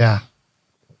 right? yeah.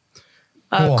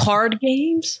 Cool. Card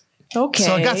games. Okay.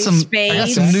 So I got some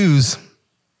Spades. news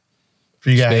for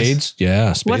you guys. Spades.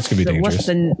 Yeah, spades could be dangerous.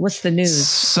 What's the news?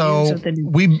 So News of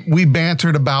the- we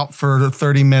bantered about for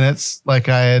 30 minutes, like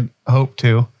I had hoped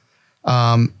to,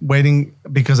 waiting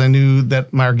because I knew that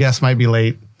our guest might be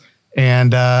late,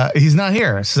 And he's not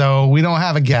here. So we don't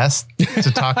have a guest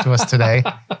to talk to us today.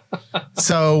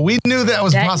 So we knew that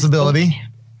was a possibility. Okay.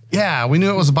 Yeah, we knew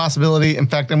it was a possibility. In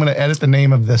fact, I'm going to edit the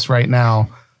name of this right now.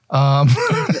 We're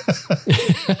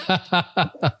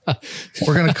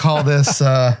going to call this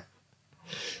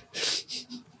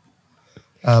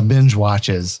Binge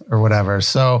Watches or whatever.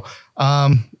 So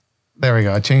there we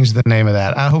go. I changed the name of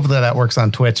that. Hopefully that works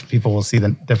on Twitch. People will see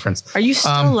the difference. Are you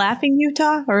still laughing,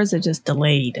 Utah, or is it just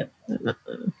delayed?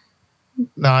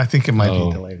 No, I think it might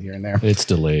be delayed here and there. It's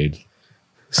delayed.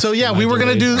 So yeah, we're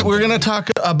going to talk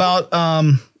about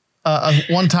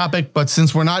one topic, but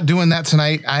since we're not doing that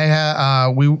tonight,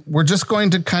 we're just going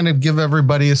to kind of give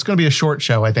everybody, it's going to be a short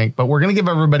show, I think, but we're going to give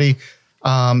everybody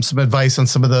some advice on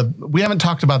some of we haven't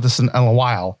talked about this in a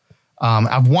while.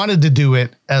 I've wanted to do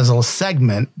it as a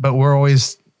segment, but we're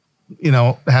always,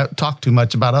 talk too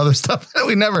much about other stuff that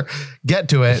we never get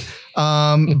to it.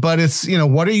 But it's,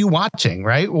 what are you watching,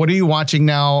 right? What are you watching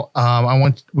now?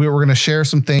 We're going to share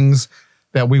some things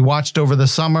that we watched over the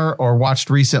summer or watched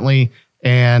recently,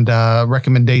 and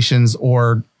recommendations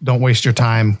or don't waste your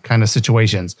time kind of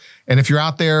situations. And if you're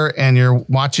out there and you're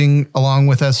watching along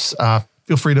with us,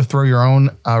 feel free to throw your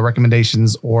own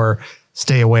recommendations or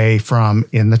stay away from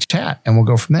in the chat, and we'll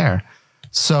go from there.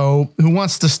 So who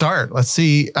wants to start? Let's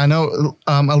see. I know,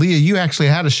 Aaliyah, you actually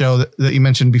had a show that you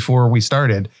mentioned before we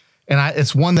started, and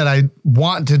it's one that I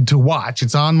wanted to watch.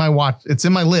 It's on my watch. It's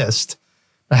in my list.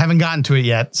 I haven't gotten to it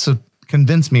yet. So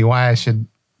convince me why I should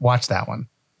watch that one.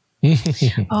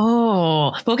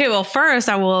 Oh, okay. Well, first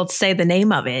I will say the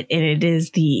name of it, and it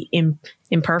is the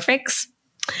Imperfects.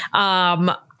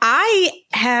 I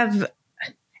have,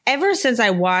 ever since I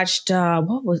watched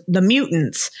what was The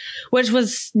Mutants, which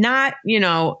was not,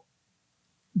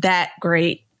 that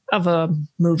great of a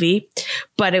movie,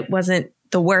 but it wasn't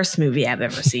the worst movie I've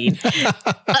ever seen.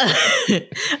 You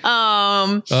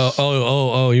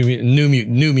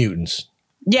mean New Mutants?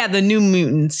 Yeah, the New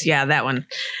Mutants. Yeah, that one.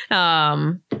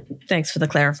 Thanks for the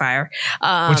clarifier.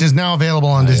 Which is now available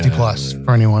on Disney Plus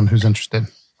for anyone who's interested.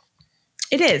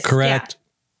 It is correct. Yeah.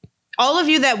 All of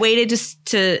you that waited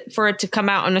for it to come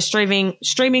out on a streaming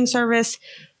service,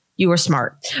 you were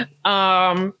smart.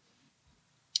 But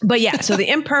yeah, so The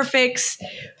Imperfects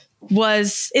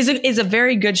is a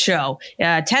very good show.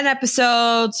 10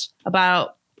 episodes,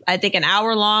 about I think an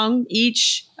hour long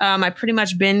each. I pretty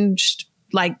much binged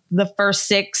like the first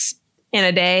 6 in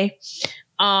a day.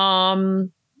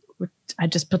 I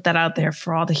just put that out there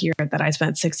for all to hear that I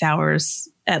spent 6 hours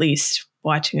at least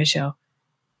watching a show.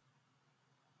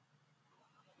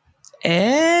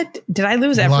 Ed, did I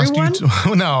lose everyone?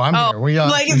 No, I'm here. We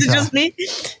is it just me?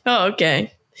 Oh,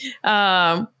 okay.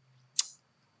 And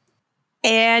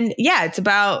yeah, it's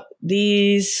about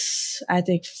these, I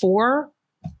think, 4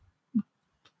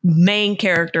 main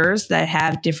characters that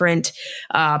have different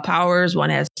powers. One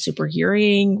has super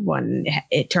hearing. One,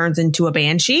 it turns into a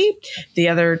banshee. The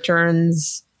other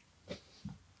turns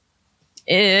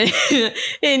in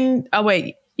oh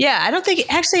wait. Yeah, I don't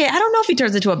know if he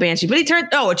turns into a banshee, but a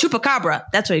chupacabra.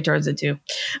 That's what he turns into.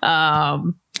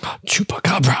 Chupacabra.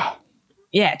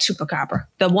 Yeah, chupacabra.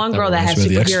 The one girl that has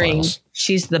super hearing,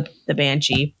 she's the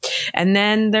banshee. And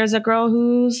then there's a girl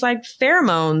whose like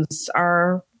pheromones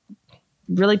are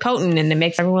really potent and it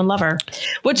makes everyone love her.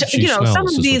 Which, some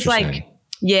of these like,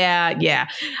 yeah,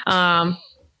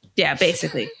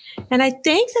 basically. And I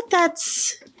think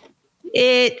that's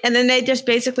it. And then they just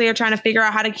basically are trying to figure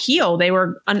out how to heal. They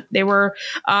were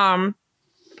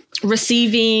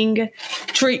receiving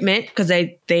treatment because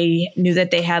they knew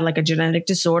that they had like a genetic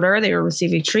disorder. They were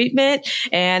receiving treatment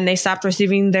and they stopped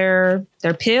receiving their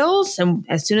pills. And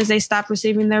as soon as they stopped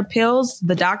receiving their pills,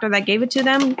 the doctor that gave it to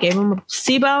them gave them a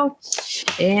placebo,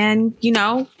 and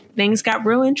things got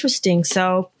real interesting.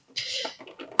 So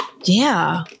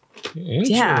yeah.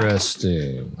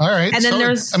 Interesting. All right. And then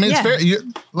it's very,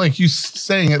 like you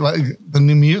saying it, like the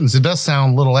New Mutants, it does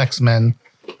sound a little X-Men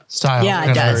style. Yeah,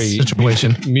 it does.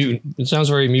 Situation. Mutant. It sounds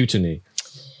very mutiny.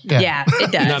 Yeah,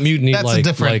 it does. Not mutiny, that's that's a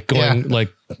different.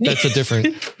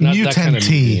 Not that kind of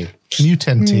mutiny.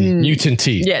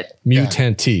 Mutant-y. Yeah.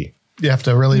 Mutant-y. You have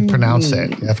to really pronounce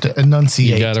it. You have to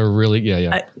enunciate. You gotta really,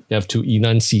 you have to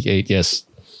enunciate. Yes.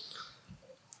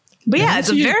 But yeah, it's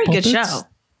a very good show.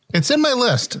 It's in my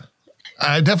list.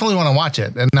 I definitely want to watch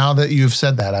it. And now that you've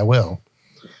said that, I will.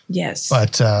 Yes.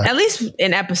 But at least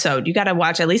an episode. You got to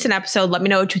watch at least an episode. Let me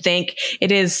know what you think.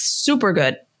 It is super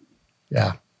good.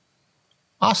 Yeah.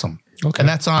 Awesome. Okay. And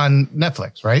that's on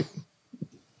Netflix, right?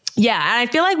 Yeah. And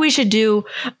I feel like we should do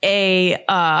like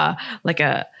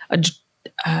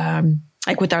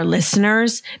with our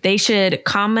listeners, they should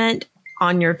comment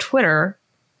on your Twitter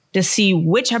to see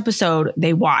which episode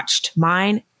they watched.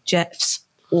 Mine, Jeff's,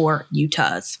 or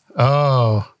Utah's.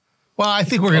 Oh, well, I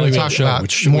think we're going to talk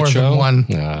about more than one.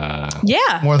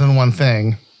 Yeah. More than one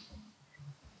thing.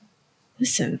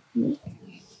 Listen.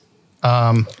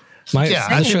 The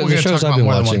shows I've been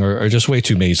watching are just way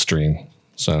too mainstream.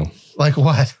 So, like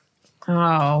what?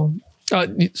 Oh.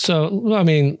 So, I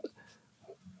mean,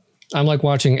 I'm like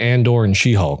watching Andor and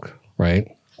She-Hulk, right?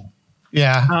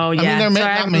 Yeah. Oh, yeah. I mean, they're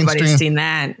not everybody's seen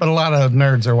that. But a lot of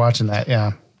nerds are watching that.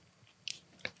 Yeah.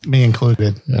 Me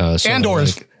included. Andor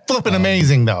is flipping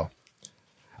amazing, though.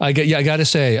 I got to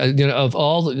say, of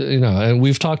all and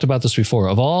we've talked about this before,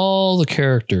 of all the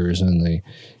characters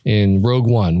in Rogue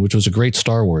One, which was a great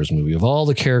Star Wars movie, of all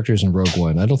the characters in Rogue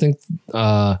One, I don't think,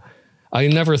 I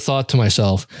never thought to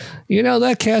myself,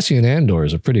 that Cassian Andor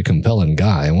is a pretty compelling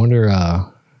guy. I wonder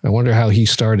how he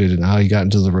started and how he got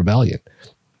into the rebellion.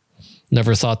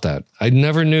 Never thought that. I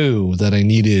never knew that I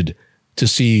needed to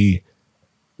see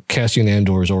Cassian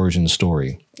Andor's origin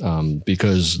story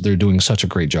because they're doing such a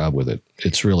great job with it.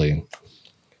 It's really,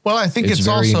 well, I think it's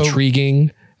very also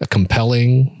intriguing,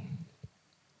 compelling.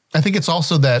 I think it's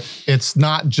also that it's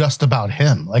not just about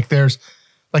him. Like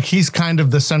he's kind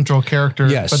of the central character,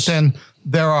 yes. But then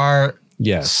there are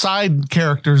side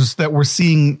characters that we're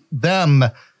seeing them.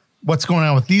 What's going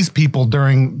on with these people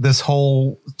during this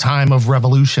whole time of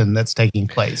revolution that's taking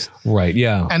place? Right.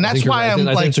 Yeah. And that's why I think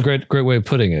it's a great way of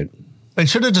putting it. They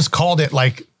should have just called it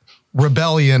like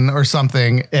Rebellion or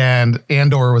something, and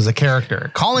Andor was a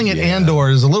character. Calling it Andor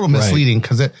is a little misleading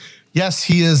because yes,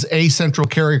 he is a central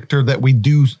character that we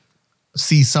do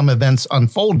see some events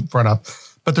unfold in front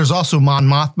of, but there's also Mon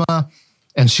Mothma,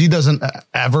 and she doesn't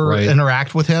ever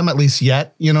interact with him, at least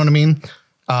yet. You know what I mean?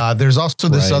 There's also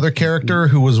this other character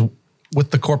who was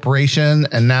with the corporation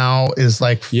and now is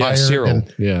like fired. Cyril.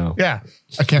 Yeah.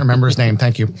 I can't remember his name.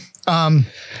 Thank you. And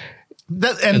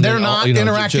they're not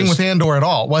interacting with Andor at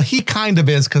all. Well, he kind of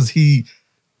is because he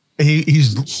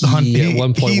at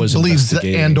one point was believes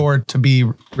Andor to be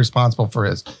responsible for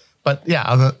his. But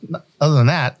yeah, other than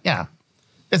that,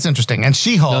 it's interesting. And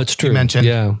She-Hulk, no, it's true. You mentioned,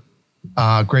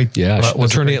 great. Yeah,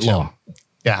 Attorney at Law.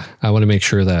 Yeah, I want to make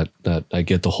sure that I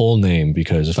get the whole name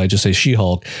because if I just say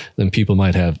She-Hulk, then people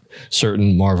might have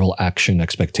certain Marvel action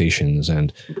expectations,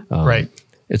 and it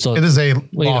is a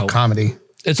law comedy.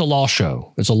 It's a law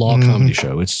show. It's a law comedy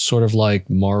show. It's sort of like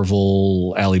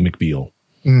Marvel Ally McBeal.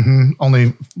 Mm-hmm.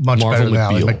 Only much better than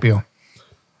Ally McBeal.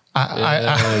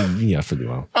 For the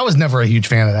while. I was never a huge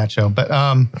fan of that show, but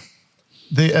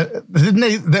they did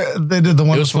the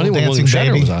one. It was funny when William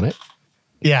Shatner was on it.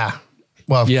 Yeah.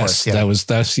 Well, of course,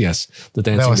 that's the dancing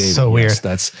baby. That was so weird.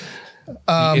 That's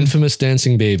the infamous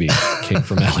dancing baby came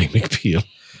from Ally McBeal.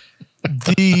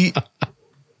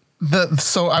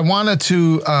 So I wanted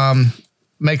to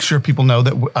make sure people know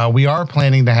that we are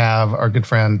planning to have our good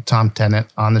friend Tom Tennant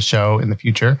on the show in the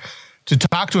future to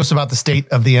talk to us about the state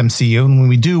of the MCU. And when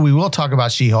we do, we will talk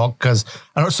about She-Hulk because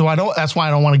that's why I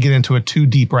don't want to get into it too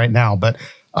deep right now. But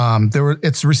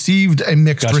it's received a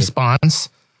mixed response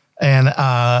and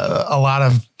a lot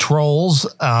of trolls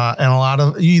and a lot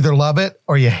of you either love it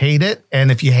or you hate it.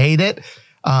 And if you hate it,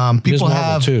 people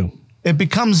have too. It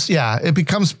becomes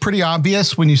pretty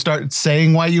obvious when you start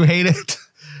saying why you hate it.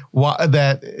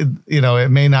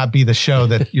 It may not be the show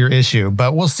that your issue,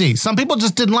 but we'll see. Some people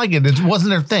just didn't like it. It wasn't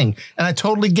their thing. And I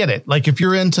totally get it. Like if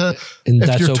you're into, and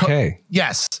that's okay.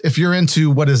 Yes. If you're into,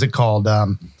 what is it called?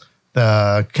 The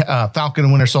Falcon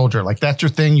and Winter Soldier, like that's your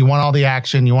thing. You want all the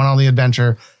action, you want all the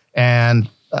adventure and,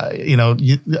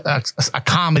 a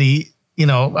comedy,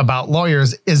 about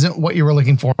lawyers isn't what you were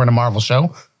looking for in a Marvel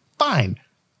show. Fine.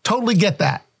 Totally get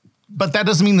that. But that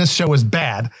doesn't mean this show is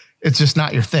bad. It's just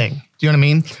not your thing. Do you know what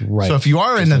I mean? Right. So if you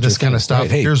are into this kind of stuff,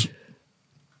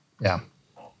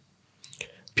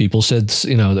 people said,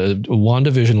 the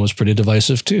WandaVision was pretty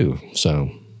divisive too. So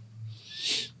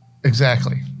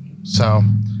exactly. So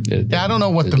I don't know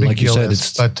what the big deal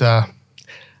is, but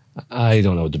I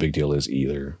don't know what the big deal is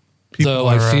either. Though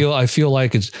I feel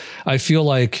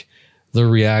like the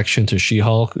reaction to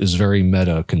She-Hulk is very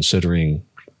meta considering.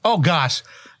 Oh gosh,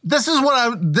 this is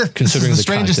this is the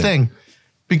strangest thing.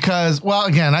 Because, well,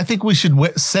 again, I think we should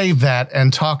save that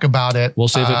and talk about it. We'll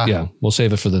save it. Yeah, we'll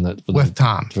save it for with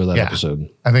Tom for that episode.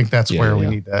 I think that's where we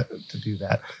need to do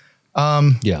that.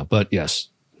 But yes,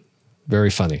 very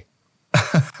funny.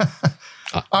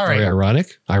 All right, very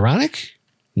ironic. Ironic?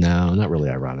 No, not really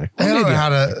ironic. I don't know how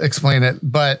to explain it,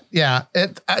 but yeah,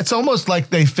 it's almost like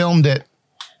they filmed it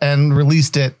and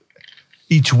released it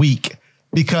each week.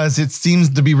 Because it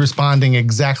seems to be responding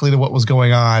exactly to what was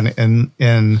going on in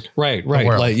right. The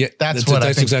world. Like, that's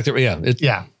I think. exactly right.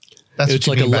 That's That's It's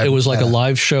what you like mean by it was like a meta.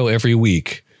 live show every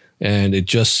week, and it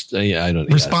just I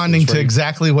don't Responding to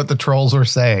exactly what the trolls were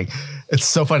saying. It's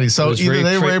so funny. So was either very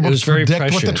they were pre- it able was to very predict what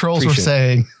the prescient- trolls were prescient.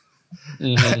 saying,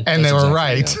 Mhm. and they That's were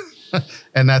exactly, right.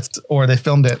 And or they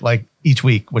filmed it like each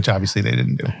week, which obviously they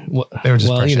didn't do. They were just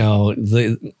well, you prescient. know,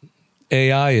 the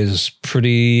AI is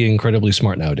pretty incredibly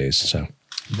smart nowadays. So,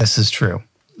 This is true.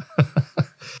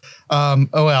 Oh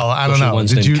well, I don't especially know. one's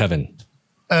Did named you? Kevin.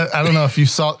 I don't know if you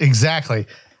saw exactly.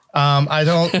 I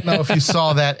don't know if you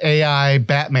saw that AI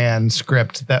Batman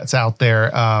script that's out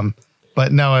there.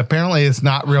 But no, apparently it's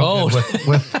not real good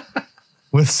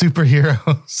with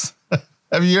superheroes.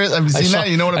 Have you seen saw- that?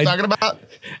 You know what I'm talking about?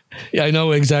 Yeah, I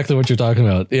know exactly what you're talking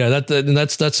about. Yeah, that's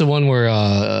the one where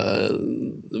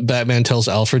Batman tells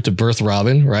Alfred to birth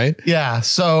Robin, right? Yeah.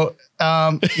 So,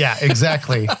 yeah,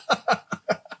 exactly.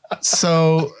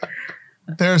 So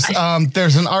there's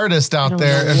an artist out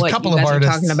there. There's a couple of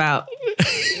artists talking about.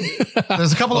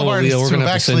 There's a couple of Oh, artists Leo, we're who gonna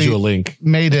have have to send actually you a link.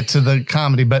 made it to the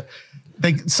comedy, but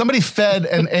somebody fed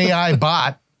an AI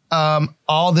bot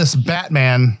all this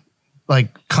Batman like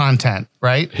content,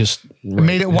 right?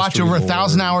 Made it watch over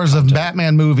 1,000 hours of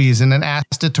Batman movies and then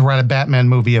asked it to write a Batman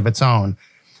movie of its own.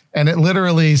 And it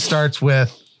literally starts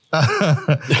with,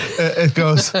 it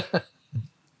goes,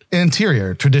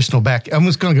 interior, traditional back. I'm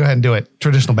just going to go ahead and do it.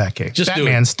 Traditional Batcave. Just do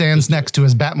Batman it. stands next to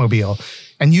his Batmobile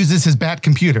and uses his Bat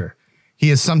computer. He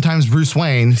is sometimes Bruce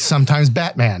Wayne, sometimes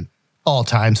Batman, all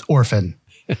times orphan.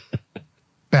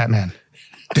 Batman.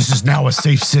 This is now a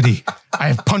safe city. I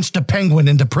have punched a penguin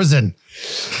into prison.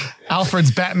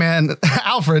 Alfred,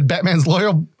 Batman's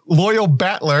loyal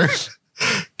battler,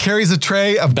 carries a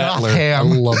tray of goth Battler. I ham.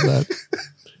 love that.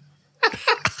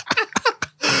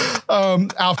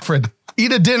 Alfred,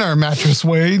 eat a dinner, Mattress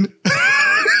Wayne.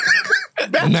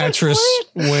 Mattress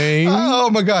Wayne. Oh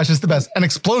my gosh, it's the best. An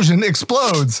explosion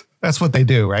explodes. That's what they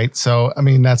do, right? So, I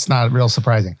mean, that's not real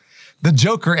surprising. The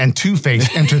Joker and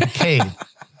Two-Face enter the cave.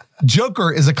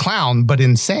 Joker is a clown, but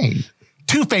insane.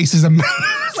 Two-Face is a man.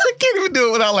 I can't even do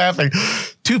it without laughing.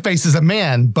 Two-Face is a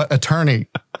man, but attorney.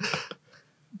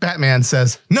 Batman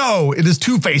says, no, it is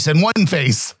Two-Face and One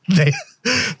Face.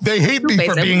 They hate me Two-Face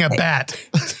for and being a One bat.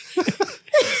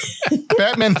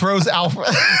 Batman throws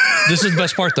Alfred. This is the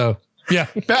best part, though. Yeah.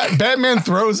 Batman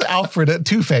throws Alfred at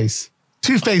Two-Face.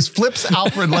 Two-Face flips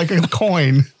Alfred like a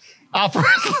coin.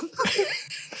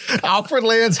 Alfred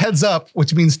lands heads up,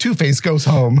 which means Two-Face goes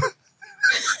home.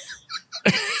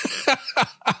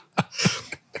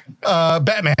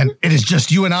 Batman, it is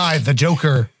just you and I, the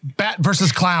Joker. Bat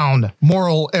versus clown.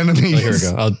 Moral enemies. Oh, here we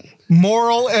go.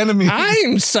 Moral enemies.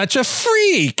 I'm such a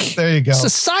freak. There you go.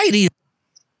 Society is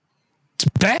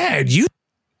bad. You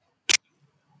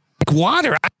drink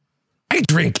water. I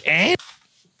drink and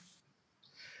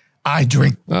I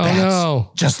drink bats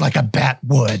no. just like a bat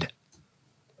would.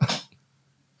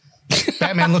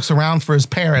 Batman looks around for his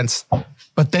parents,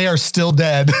 but they are still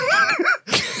dead.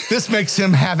 This makes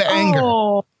him have anger.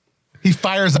 Oh, He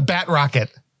fires a bat rocket.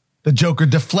 The Joker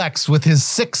deflects with his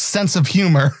sixth sense of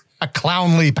humor, a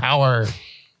clownly power.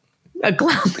 a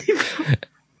clown.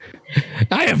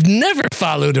 I have never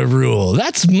followed a rule.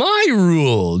 That's my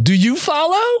rule. Do you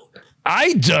follow?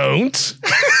 I don't.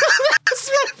 That's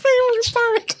my favorite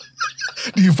part.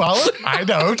 Do you follow? I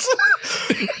don't.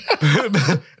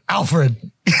 Alfred.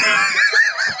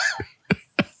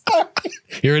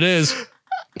 Here it is.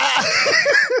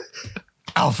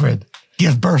 Alfred,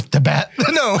 give birth to Bat.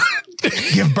 No,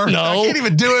 give birth. No. I can't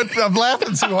even do it. I'm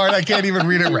laughing so hard I can't even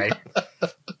read it right.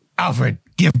 Alfred,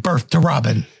 give birth to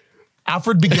Robin.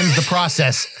 Alfred begins the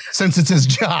process since it's his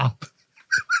job.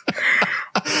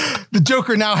 The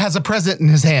Joker now has a present in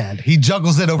his hand. He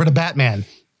juggles it over to Batman.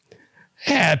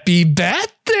 Happy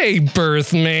Bat Day,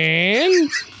 Birthman.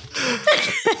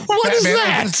 What is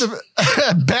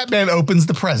that? Batman opens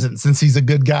the present since he's a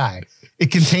good guy.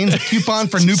 It contains a coupon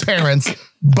for new parents,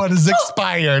 but is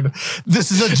expired.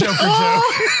 This is a Joker joke.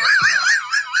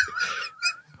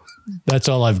 That's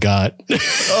all I've got.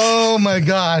 Oh my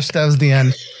gosh, that was the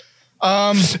end.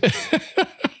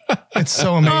 It's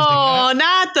so amazing. Oh,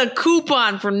 not the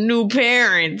coupon for new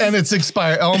parents. And it's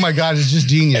expired. Oh my God, it's just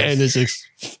genius. And it's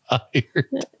expired.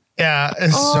 Yeah,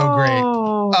 it's so great.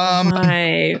 Oh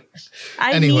my!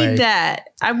 I anyway. need that.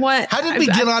 I want. How did we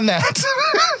get on that?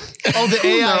 Oh, the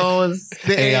AI. knows?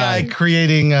 The AI AI.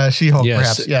 creating She-Hulk, Yes.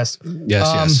 perhaps. Yes. Yes,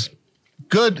 yes.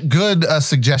 Good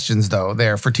suggestions though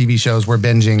there for TV shows we're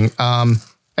binging.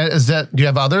 Is that? Do you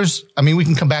have others? I mean, we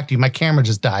can come back to you. My camera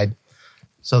just died,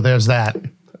 so there's that.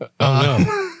 Oh,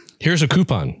 no. Here's a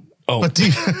coupon. Oh, But do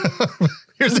you,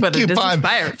 here's a But it is coupon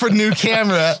expired. for new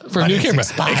camera. for a but new it's camera.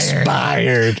 Expired.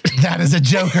 Expired. That is a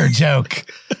Joker joke.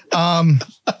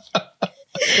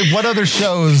 What other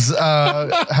shows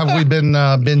have we been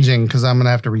binging? Because I'm going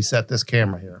to have to reset this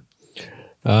camera here.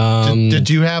 Did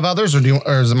you have others, or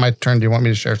is it my turn? Do you want me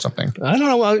to share something? I don't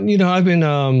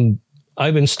know.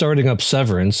 I've been starting up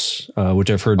Severance,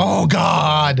 which I've heard. Oh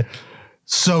God,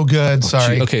 so good.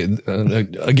 Sorry. Okay.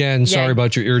 Again, sorry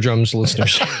about your eardrums,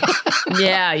 listeners.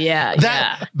 Yeah.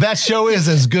 That show is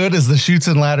as good as the Chutes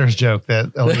and Ladders joke that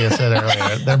Aaliyah said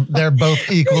earlier. They're both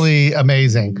equally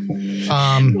amazing.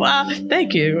 Wow,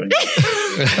 thank you.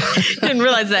 Didn't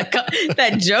realize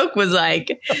that joke was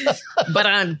like, but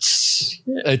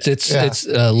it's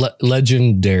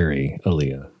legendary,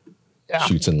 Aaliyah. Yeah.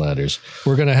 Chutes and Ladders.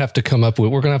 We're gonna have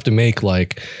to make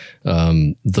like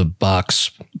the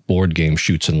box board game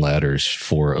Chutes and Ladders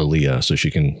for Aaliyah so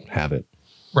she can have it.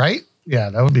 Right?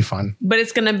 Yeah, that would be fun. But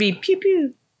it's gonna be pew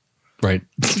pew. Right.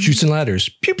 Chutes and Ladders.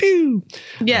 Pew pew.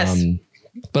 Yes.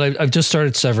 But I've just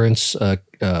started Severance.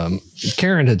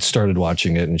 Karen had started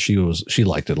watching it and she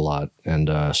liked it a lot. And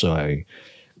so I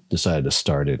decided to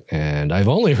start it. And I've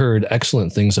only heard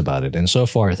excellent things about it. And so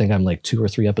far, I think I'm like 2 or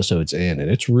 3 episodes in,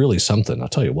 and it's really something. I'll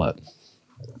tell you what.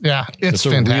 Yeah, it's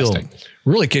fantastic.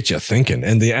 Really get you thinking.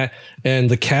 And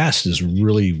the cast is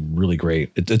really, really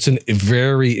great. It's a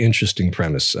very interesting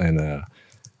premise. And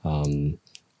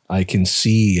I can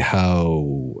see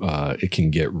how it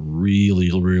can get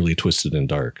really, really twisted and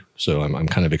dark. So I'm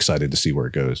kind of excited to see where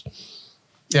it goes.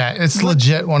 Yeah, it's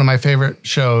legit one of my favorite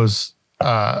shows.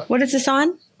 What is this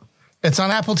on? It's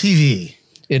on Apple TV.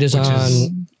 It is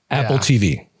on Apple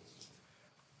TV.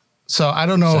 So I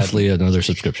don't know. Sadly, another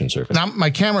subscription service. Now my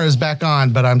camera is back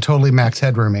on, but I'm totally max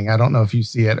headrooming. I don't know if you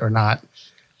see it or not.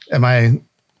 Am I?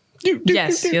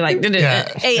 Yes, you're like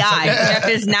AI.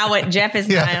 Jeff is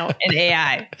now an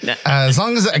AI. As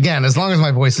long as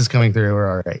my voice is coming through, we're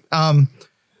all right.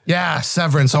 Yeah,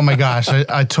 Severance. Oh my gosh,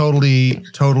 I totally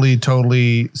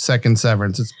second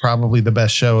Severance. It's probably the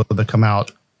best show to come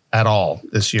out at all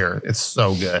this year. It's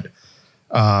so good.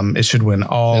 It should win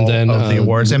all of the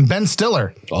awards. And Ben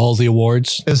Stiller, all the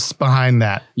awards, is behind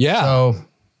that. Yeah. So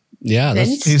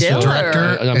he's the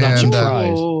director. I'm not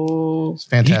surprised. It's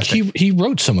fantastic. He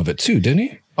wrote some of it too, didn't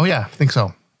he? Oh yeah, I think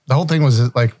so. The whole thing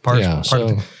was like part of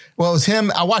it. Well, it was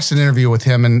him. I watched an interview with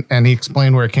him and he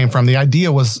explained where it came from. The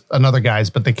idea was another guy's,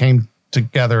 but they came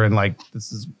together and like,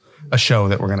 this is a show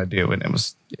that we're going to do. And it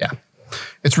was,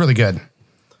 it's really good.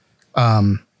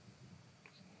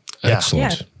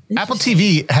 Excellent. Yeah. Apple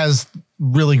TV has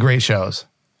really great shows.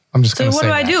 I'm just going to say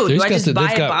what do I do? Do I just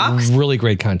buy a box? Really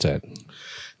great content.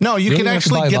 No, you can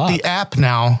actually get the app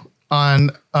now on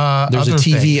there's a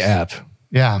TV app.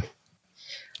 Yeah.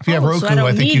 If you have Roku,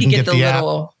 I think you can get the app.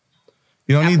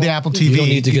 You don't need the Apple TV. You don't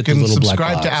need to get the little black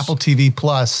subscribe box. to Apple TV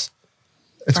Plus.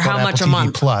 It's for how called much Apple a TV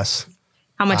month? Plus.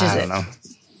 How much is it? I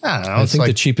don't know. I think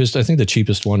the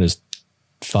cheapest one is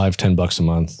 $5-10 a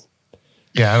month.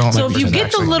 Yeah, I don't. So if you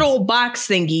get the little box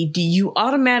thingy, do you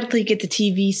automatically get the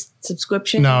TV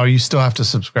subscription? No, you still have to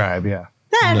subscribe. Yeah.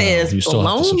 That is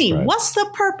baloney. subscribe. What's the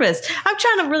purpose? I'm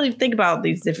trying to really think about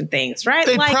these different things, right?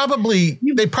 They probably.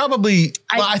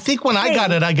 Well, I think when I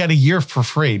got it, I got a year for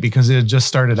free because it had just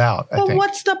started out. Well,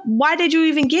 why did you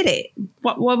even get it?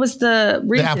 What was the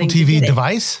reason? The Apple TV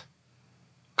device?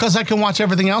 Because I can watch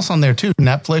everything else on there too.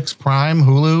 Netflix, Prime,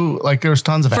 Hulu. Like there's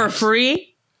tons of apps. For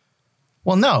free?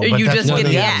 Well, no. But you that's just what get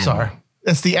the the apps app. are.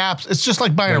 It's the apps. It's just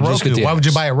like buying a just get Roku. the Why would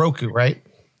you apps. buy a Roku, right?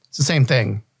 It's the same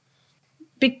thing.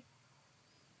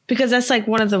 Because that's like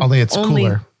one of the Only it's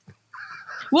cooler.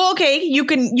 Well, okay, you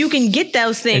can get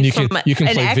those things And you can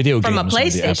play video games from a on the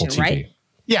Apple PlayStation, TV. right?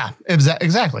 Yeah,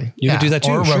 exactly. You can do that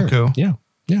too. Or a sure. Roku. Yeah.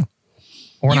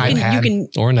 Or an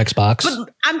iPad. Or an Xbox.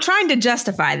 But I'm trying to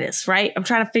justify this, right? I'm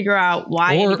trying to figure out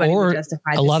why anybody would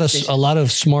justify a lot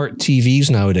of smart TVs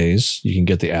nowadays. You can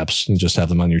get the apps and just have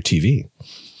them on your TV.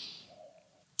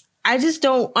 I just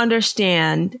don't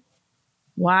understand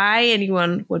why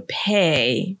anyone would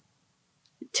pay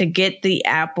to get the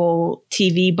Apple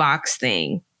TV box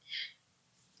thing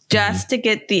just to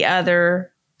get the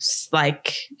other,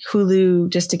 like Hulu,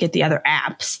 just to get the other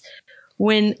apps.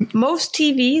 When most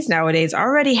TVs nowadays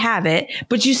already have it,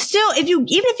 but you still, even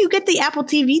if you get the Apple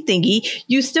TV thingy,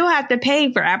 you still have to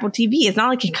pay for Apple TV. It's not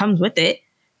like it comes with it,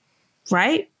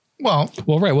 right? Well,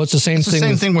 right. Well, it's the same thing.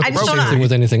 Same thing with I just Roku. don't Same thing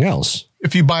with anything else.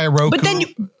 If you buy a Roku, But then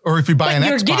or if you buy an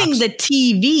you're Xbox, getting the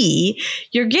TV.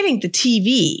 You're getting the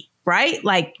TV, right?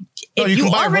 Like no, if you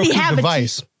can buy already a Roku have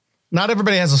device. Not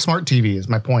everybody has a smart TV. Is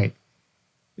my point.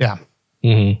 Yeah.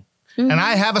 Mm-hmm. And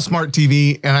I have a smart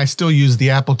TV, and I still use the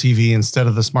Apple TV instead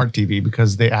of the smart TV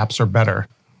because the apps are better.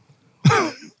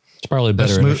 It's probably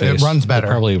better. Smooth, it interface. runs better.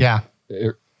 Probably, yeah.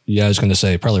 Yeah, I was going to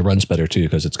say it probably runs better too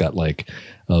because it's got like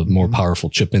a more powerful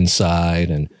chip inside,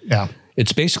 and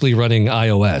it's basically running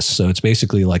iOS. So it's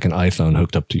basically like an iPhone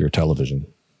hooked up to your television.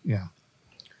 Yeah.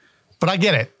 But I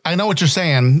get it. I know what you're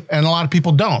saying, and a lot of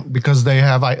people don't because they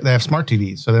have smart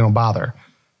TVs, so they don't bother.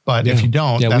 But if you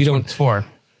don't, that's what it's for.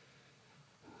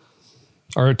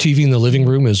 Our TV in the living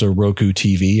room is a Roku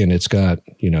TV, and it's got,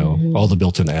 all the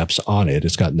built-in apps on it.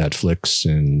 It's got Netflix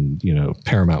and,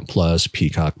 Paramount Plus,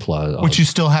 Peacock Plus. Which you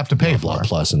still have to pay for.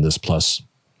 Plus and this Plus.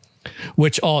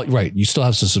 Which you still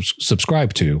have to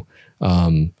subscribe to.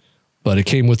 But it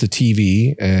came with the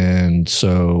TV, and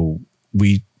so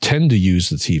we tend to use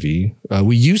the TV.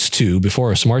 We used to,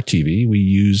 before a smart TV, we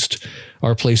used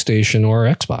our PlayStation or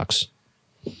our Xbox.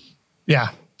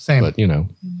 Yeah, same. But,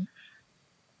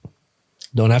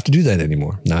 don't have to do that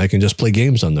anymore. Now I can just play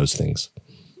games on those things.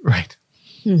 Right.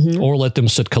 Mm-hmm. Or let them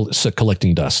sit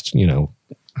collecting dust,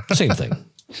 same thing.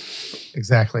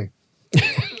 Exactly.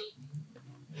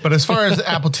 But as far as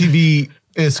Apple TV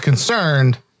is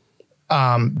concerned,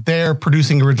 they're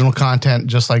producing original content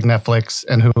just like Netflix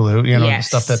and Hulu, the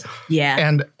stuff that,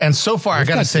 and so far I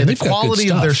got to say the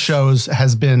quality of their shows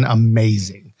has been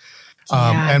amazing.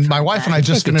 And my wife and I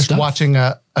just finished watching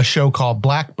a show called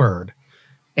Blackbird,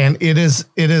 and it is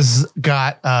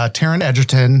got Taron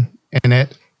Egerton in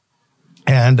it,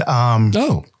 and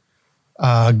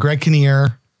Greg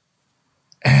Kinnear,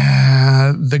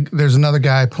 and there's another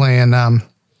guy playing. I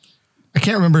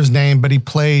can't remember his name, but he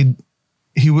played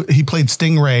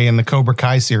Stingray in the Cobra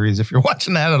Kai series, if you're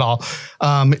watching that at all.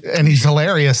 And he's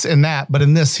hilarious in that, but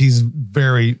in this, he's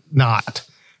very not.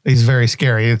 He's very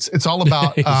scary. It's all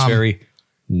about... It's very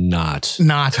not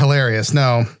hilarious.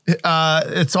 No.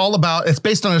 It's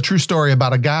based on a true story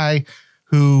about a guy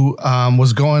who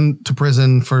was going to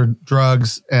prison for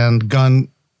drugs and gun,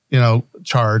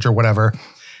 charge or whatever.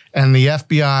 And the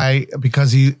FBI,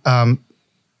 because the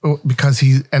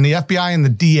FBI and the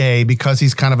DA, because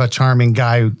he's kind of a charming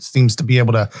guy who seems to be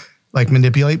able to like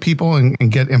manipulate people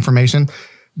and get information,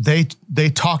 they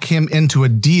talk him into a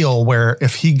deal where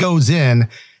if he goes in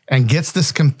and gets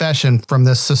this confession from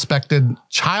this suspected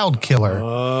child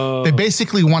killer, they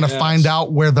basically want to find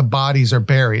out where the bodies are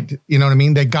buried. You know what I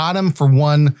mean? They got him for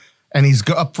one, and he's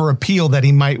up for appeal that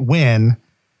he might win.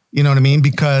 You know what I mean?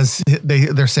 Because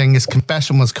they're saying his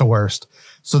confession was coerced.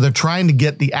 So they're trying to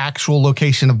get the actual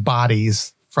location of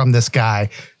bodies from this guy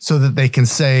so that they can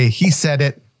say, he said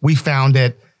it, we found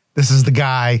it, this is the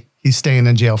guy, he's staying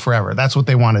in jail forever. That's what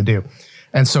they want to do.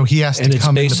 And so he has to come into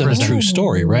prison. And it's based on a true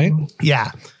story, right?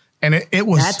 Yeah. And it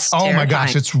was, That's oh terrifying. My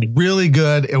gosh, it's really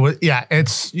good. It was,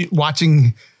 it's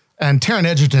watching, and Taron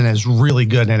Egerton is really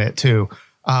good in it too.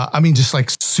 Just like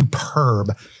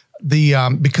superb.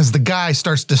 Because the guy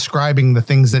starts describing the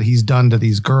things that he's done to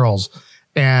these girls,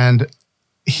 and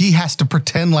he has to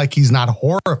pretend like he's not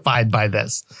horrified by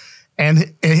this.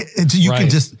 And you can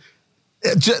just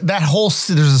that whole,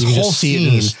 there's this whole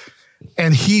scene,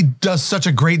 and he does such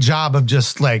a great job of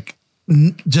just like,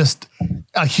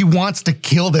 he wants to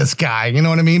kill this guy, you know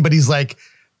what I mean? But he's like,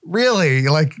 really?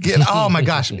 Like, oh my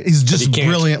gosh, he's just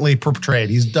brilliantly portrayed.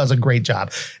 He does a great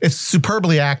job. It's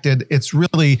superbly acted. It's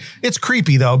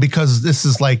creepy though, because this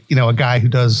is like, a guy who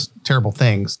does terrible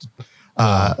things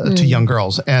to young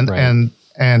girls. And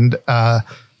I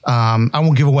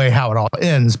won't give away how it all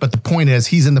ends, but the point is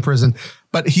he's in the prison,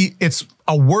 but it's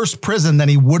a worse prison than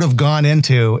he would have gone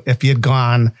into if he had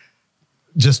gone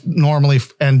just normally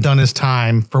and done his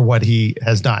time for what he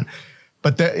has done.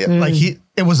 But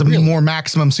it was a more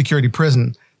maximum security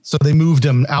prison. So they moved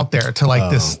him out there to like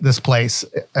this place.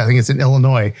 I think it's in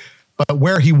Illinois, but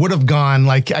where he would have gone,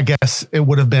 like, I guess it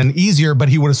would have been easier, but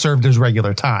he would have served his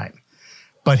regular time.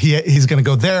 But he's going to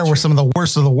go there where some of the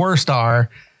worst are.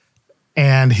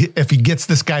 And if he gets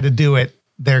this guy to do it,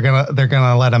 they're going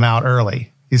to let him out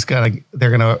early. They're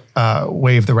going to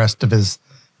waive the rest of his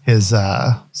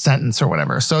sentence or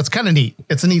whatever. So it's kind of neat.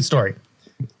 It's a neat story.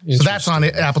 So that's on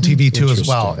Apple TV too as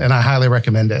well. And I highly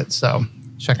recommend it. So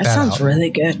check that out. That sounds really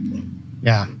good.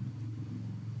 Yeah.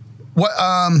 What,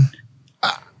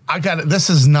 I got it. This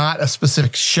is not a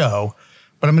specific show,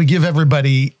 but I'm going to give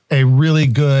everybody a really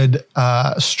good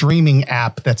streaming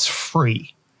app that's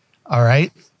free. All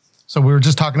right. So we were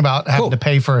just talking about having to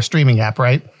pay for a streaming app,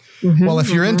 right? Mm-hmm, well, if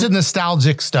you're into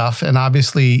nostalgic stuff, and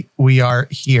obviously we are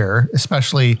here,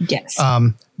 especially,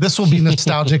 this will be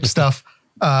nostalgic stuff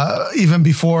even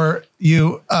before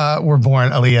you were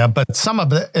born, Aaliyah. But some of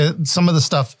the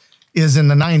stuff is in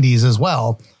the 90s as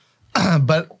well.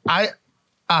 But I'd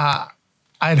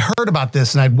heard about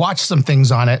this and I'd watched some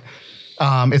things on it.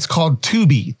 It's called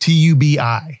Tubi,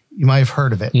 Tubi. You might have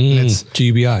heard of it. And it's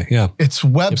TUBI. Yeah. its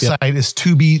website is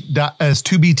tubitv.com.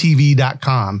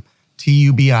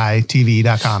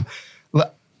 TUBITV.com.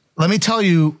 Let me tell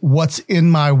you what's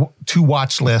in my to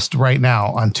watch list right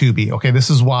now on Tubi. Okay, this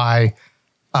is why.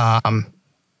 And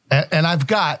I've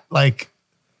got like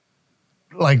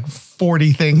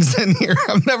 40 things in here.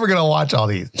 I'm never gonna watch all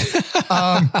these.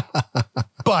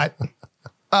 But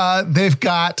they've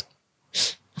got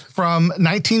from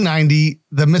 1990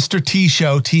 the Mr. T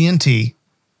show TNT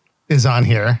is on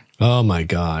here. Oh my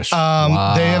gosh.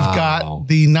 Wow. They have got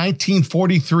the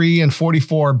 1943 and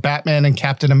 44 Batman and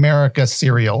Captain America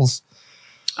serials.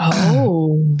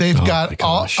 Oh, They've got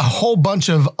a whole bunch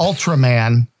of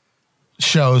Ultraman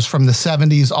shows from the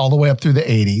 70s all the way up through the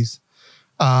 80s,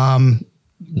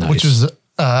 which is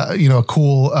a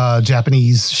cool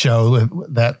Japanese show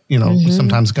that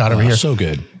sometimes got over here. So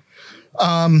good.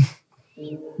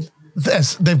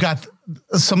 They've got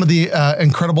some of the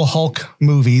Incredible Hulk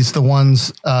movies, the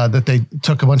ones that they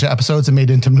took a bunch of episodes and made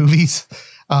into movies.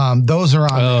 Those are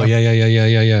on. Oh,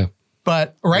 yeah.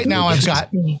 But right now I've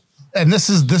got, and this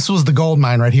was the gold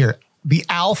mine right here, the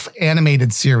Alf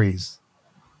animated series.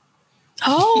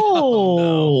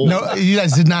 Oh. No, you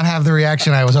guys did not have the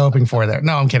reaction I was hoping for there.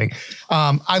 No, I'm kidding.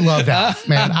 I loved Alf,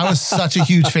 man. I was such a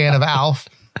huge fan of Alf.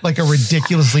 Like a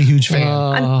ridiculously huge fan.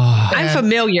 I'm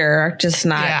familiar, just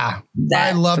not. Yeah, that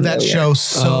I love familiar. that show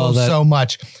so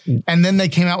much. And then they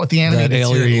came out with the animated that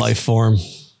alien series, life form,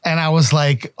 and I was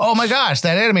like, "Oh my gosh,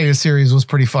 that animated series was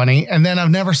pretty funny." And then I've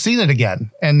never seen it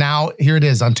again. And now here it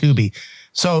is on Tubi.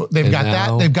 So they've got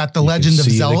that. They've got the Legend of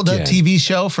Zelda TV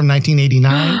show from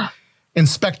 1989.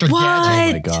 Inspector Gadget.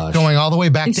 Oh my gosh, going all the way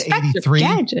back to 83.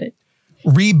 Gadget.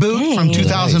 Reboot from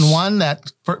 2001,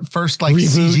 that first like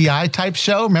Reboot. CGI type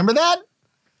show. Remember that?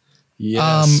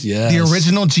 Yes, The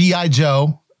original G.I.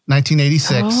 Joe,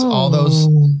 1986. All those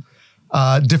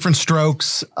different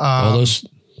strokes. All those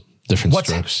different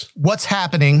strokes. What's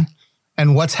happening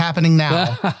and what's happening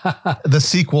now? The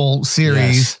sequel series.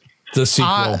 Yes, the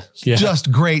sequel.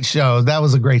 Just great show. That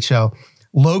was a great show.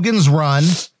 Logan's Run,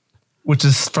 which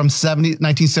is from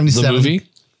 1977. The movie?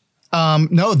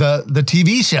 No, the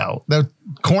TV show, the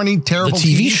corny, terrible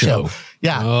TV show.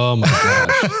 Yeah. Oh my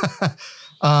gosh.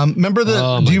 Remember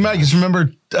do you guys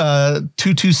remember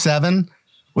 227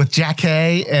 with Jack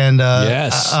Hay and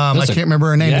yes. I can't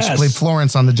remember her name, but she played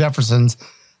Florence on the Jeffersons.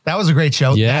 That was a great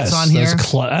show. Yes, that's on here.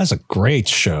 That's a great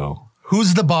show.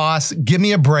 Who's the Boss? Give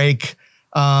Me a Break.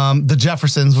 The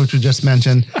Jeffersons, which we just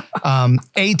mentioned.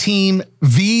 A-Team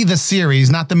V, the series,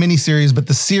 not the miniseries, but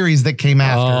the series that came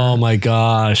after. Oh my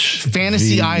gosh.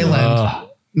 Fantasy Island,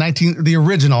 the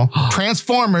original.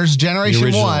 Transformers,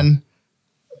 Generation 1.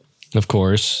 Of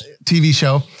course. TV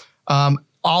show.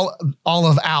 All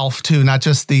of Alf too, not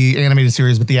just the animated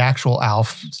series, but the actual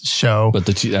Alf show. But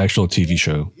the actual TV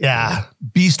show. Yeah.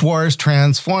 Beast Wars,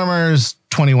 Transformers,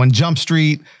 21 Jump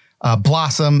Street,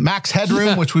 Blossom, Max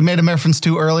Headroom, which we made a reference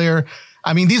to earlier.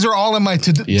 I mean, these are all in my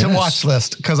to watch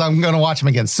list because I'm going to watch them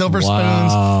again. Silver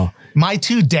Spoons, My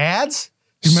Two Dads.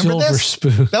 Do you remember Silver this?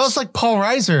 Spoons. That was like Paul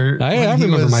Reiser. I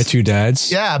remember My Two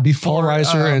Dads. Yeah, before Paul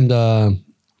Reiser and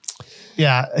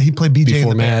he played BJ Before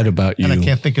and the Mad Bear, About You. and I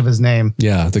can't think of his name.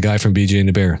 Yeah, the guy from BJ and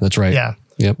the Bear. That's right. Yeah.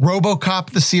 Yep.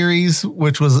 RoboCop the series,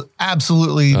 which was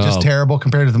absolutely just terrible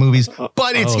compared to the movies,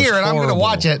 but it's here and I'm going to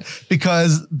watch it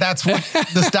because that's what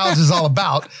nostalgia is all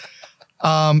about.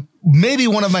 Maybe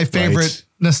one of my favorite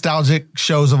nostalgic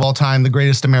shows of all time, The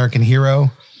Greatest American Hero.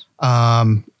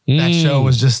 That show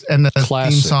was just, and the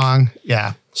Classic. theme song.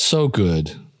 Yeah. So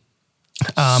good.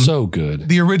 So good.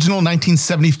 The original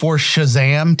 1974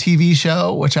 Shazam TV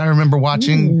show, which I remember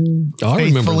watching faithfully. I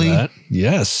remember that.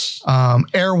 Yes.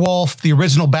 Airwolf, the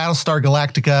original Battlestar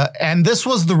Galactica. And this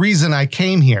was the reason I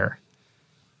came here.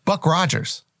 Buck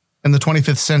Rogers in the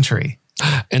 25th century.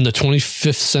 In the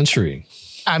 25th century.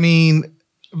 I mean,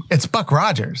 it's Buck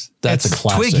Rogers. That's it's a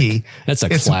classic. Twiggy. That's a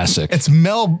classic. It's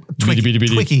Mel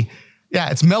Twiggy. Yeah,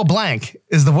 it's Mel Blanc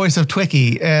is the voice of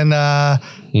Twiggy. And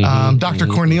Dr.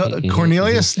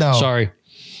 Cornelius? No. Sorry.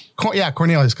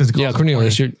 Cornelius.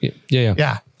 Cornelius.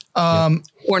 Yeah.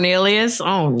 Cornelius?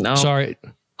 Oh, no. Sorry.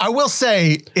 I will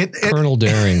say Colonel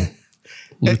Daring.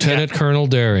 Lieutenant Colonel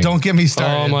Daring. Don't get me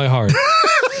started. Oh, my heart.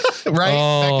 Right?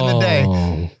 Back in the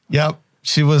day. Yep.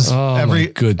 She was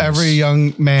every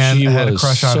young man had a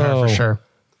crush on her for sure.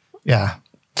 Yeah.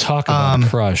 Talk about a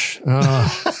crush.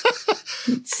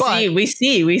 We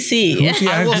see.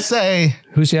 I will say.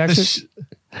 Who's the actress?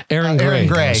 Erin Gray.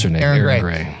 What's her name? Erin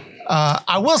Gray.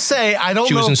 I will say, I don't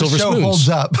know if the show holds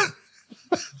up.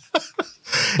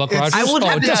 Buck Rogers?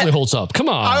 It definitely holds up. Come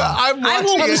on. I'm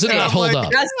watching How does it not hold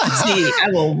up? I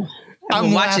will.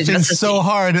 I'm laughing so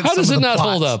hard. At How does some it of the not plots.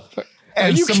 hold up? Are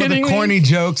And you some of kidding the me? corny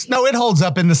jokes. No, it holds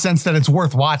up in the sense that it's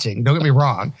worth watching. Don't get me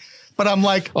wrong. But I'm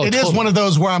like, it is totally. one of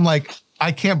those where I'm like,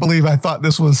 I can't believe I thought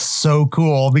this was so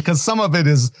cool, because some of it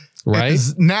is Right.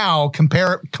 is now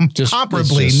comparably just not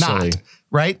silly.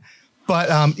 right.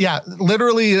 But yeah,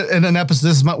 literally in an episode,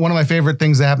 this is one of my favorite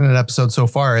things that happened in an episode so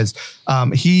far is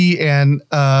he and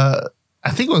I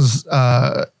think it was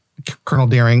Colonel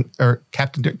Deering or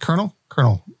Colonel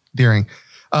Deering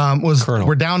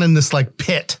we're down in this like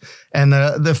pit, and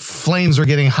the flames were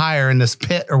getting higher in this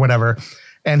pit or whatever.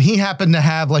 And he happened to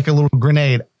have like a little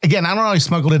grenade. Again, I don't know how he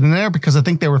smuggled it in there, because I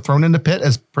think they were thrown in the pit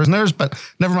as prisoners, but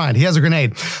never mind. He has a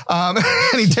grenade. And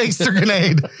he takes the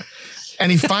grenade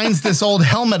and he finds this old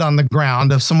helmet on the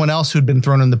ground of someone else who'd been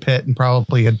thrown in the pit and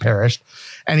probably had perished.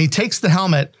 And he takes the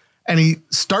helmet and he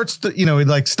starts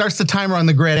starts the timer on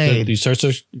the grenade. He starts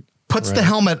to, puts the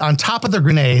helmet on top of the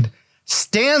grenade,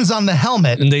 stands on the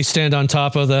helmet, and they stand on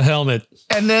top of the helmet.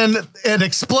 and then it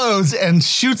explodes and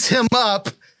shoots him up,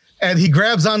 and he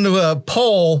grabs onto a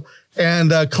pole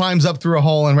and climbs up through a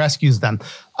hole and rescues them.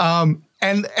 And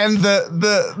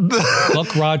the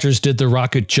Buck Rogers did the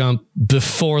rocket jump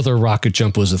before the rocket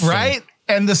jump was a thing. right.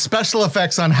 And the special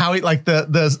effects on how he like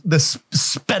the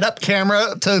sped up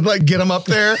camera to like get him up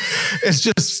there. It's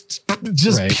just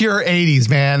Right. pure 80s,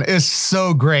 man. It's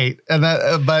so great. And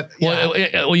that, but yeah.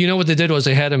 Well, you know what they did was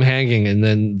they had him hanging, and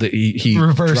then he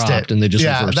Reversed dropped, it, and they just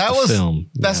reversed the film.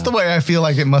 That's the way I feel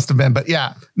like it must have been. But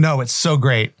yeah, no, it's so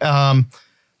great.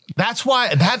 That's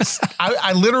why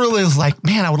I literally was like,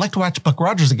 man, I would like to watch Buck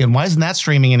Rogers again. Why isn't that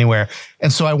streaming anywhere?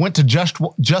 And so I went to Just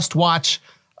Watch,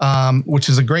 which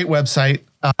is a great website,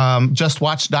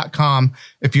 justwatch.com.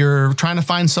 If you're trying to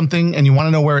find something and you want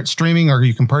to know where it's streaming or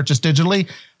you can purchase digitally,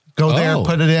 go there,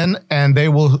 put it in, and they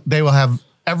will have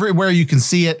everywhere you can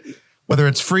see it, whether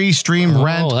it's free, stream,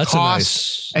 rent, that's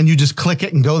cost, and you just click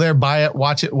it and go there, buy it,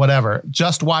 watch it, whatever.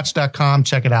 Justwatch.com,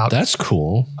 check it out. That's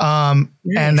cool. And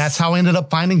that's how I ended up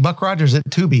finding Buck Rogers at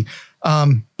Tubi.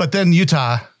 But then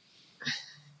Utah,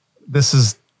 this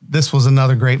was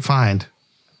another great find.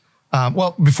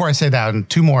 Well, before I say that, and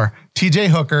two more. TJ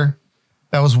Hooker,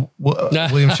 that was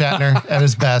William Shatner at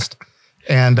his best.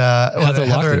 And Heather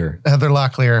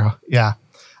Locklear, yeah.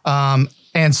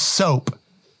 And Soap.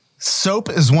 Soap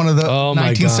is one of the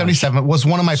 1977 was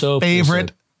one of my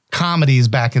favorite comedies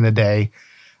back in the day.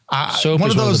 Soap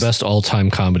is one of the best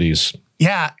all-time comedies.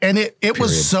 Yeah, and it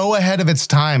was so ahead of its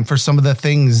time for some of the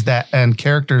things and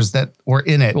characters that were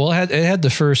in it. Well, it had the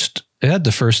first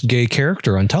gay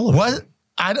character on television.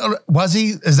 Was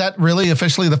he? Is that really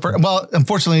officially the first? Well,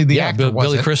 unfortunately, the actor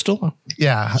wasn't. Billy Crystal.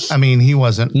 Yeah, I mean, he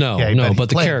wasn't. No, gay, but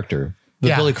the character.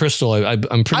 But Billy Crystal,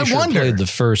 I'm pretty sure played the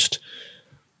first.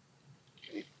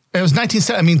 It was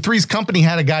 1970. I mean, Three's Company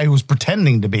had a guy who was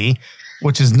pretending to be,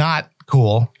 which is not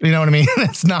cool. You know what I mean?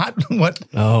 It's not what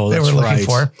they were looking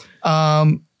for.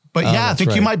 But yeah, I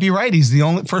think you might be right. He's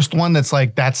the first one that's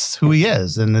like, that's who he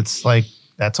is. And it's like,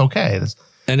 that's okay.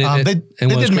 And they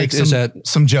did make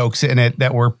some jokes in it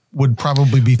that would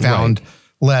probably be found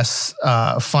less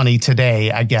funny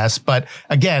today, I guess. But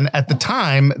again, at the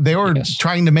time, they were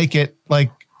trying to make it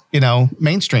like,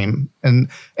 mainstream and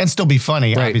still be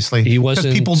funny, obviously. He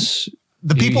wasn't.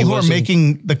 The people who are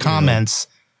making the comments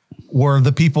were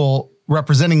the people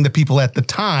representing the people at the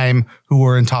time who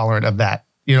were intolerant of that.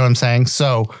 You know what I'm saying?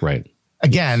 So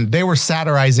again, they were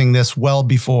satirizing this well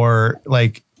before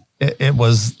like it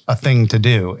was a thing to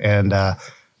do. And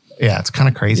it's kind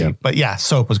of crazy. Yep. But yeah,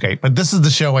 Soap was great. But this is the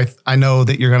show I know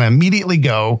that you're going to immediately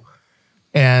go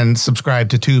and subscribe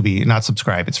to Tubi. Not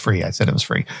subscribe. It's free. I said it was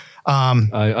free.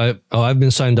 I've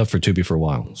been signed up for Tubi for a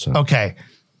while. So okay.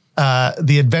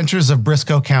 The Adventures of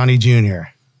Briscoe County Jr.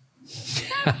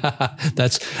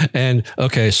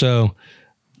 So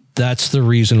that's the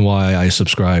reason why I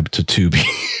subscribed to Tubi.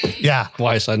 Yeah.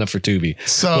 Why I signed up for Tubi.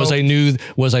 So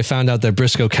I found out that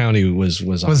Briscoe County was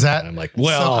on that? And I'm like,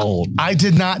 well, so I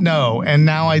did not know. And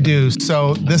now I do.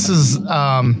 So this is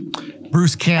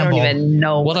Bruce Campbell. I don't even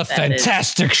know what a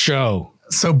fantastic show.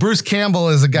 So Bruce Campbell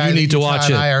is a guy you need to watch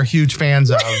and I are huge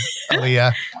fans of,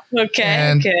 Aaliyah. Okay.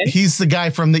 And he's the guy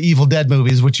from the Evil Dead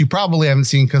movies, which you probably haven't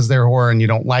seen because they're horror and you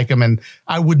don't like them. And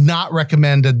I would not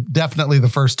recommend definitely the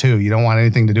first two. You don't want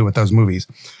anything to do with those movies.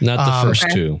 Not the first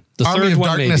two. The Army third of one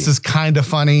Darkness maybe. is kind of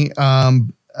funny. I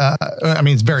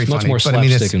mean, it's very much funny. more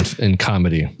slapstick and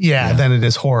comedy. Yeah, than it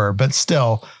is horror, but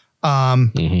still.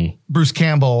 Bruce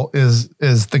Campbell is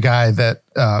the guy that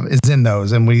is in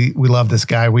those, and we love this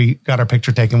guy. We got our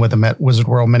picture taken with him at Wizard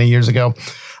World many years ago,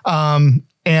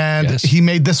 and he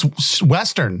made this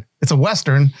Western. It's a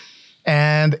Western,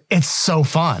 And it's so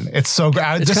fun. It's so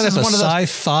great. It's kind of a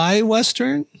sci-fi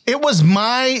Western. It was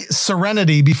my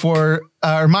Serenity before,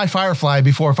 or my Firefly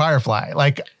before Firefly.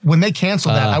 Like when they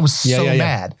canceled that, I was so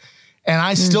mad. And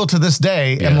I still to this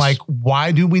day am like,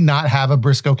 why do we not have a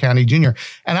Briscoe County Jr.?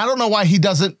 And I don't know why he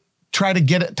doesn't try to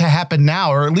get it to happen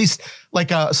now, or at least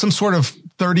like some sort of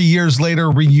 30 years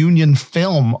later reunion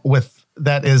film with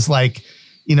that is like,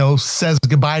 you know, says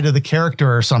goodbye to the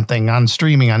character or something on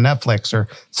streaming on Netflix, or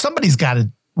somebody's got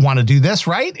to want to do this,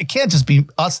 right? It can't just be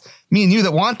us, me and you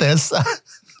that want this. I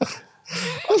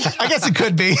guess it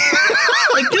could be.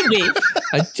 It could be.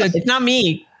 It's not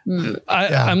me.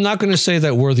 I'm not going to say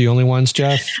that we're the only ones,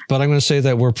 Jeff, but I'm going to say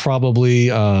that we're probably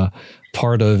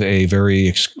part of a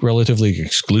very relatively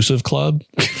exclusive club.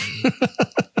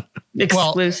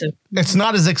 Exclusive. Well, it's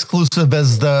not as exclusive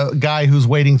as the guy who's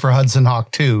waiting for Hudson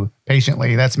Hawk 2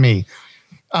 patiently. That's me.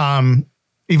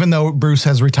 Even though Bruce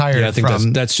has retired I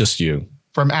think that's just you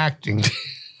from acting.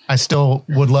 I still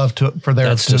would love for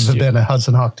there to have been a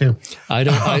Hudson Hawk 2. I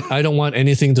don't want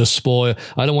anything to spoil.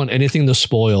 I don't want anything to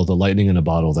spoil the lightning in a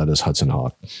bottle that is Hudson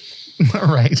Hawk.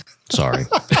 Right. Sorry.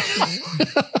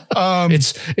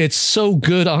 It's so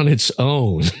good on its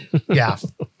own. Yeah.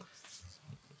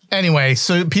 Anyway,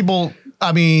 so people,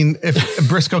 I mean, if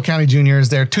Briscoe County Jr. is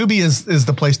there, Tubi is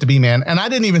the place to be, man. And I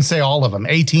didn't even say all of them.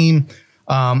 A-Team.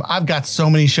 I've got so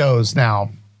many shows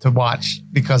now to watch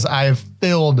because I've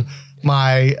filled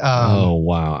my oh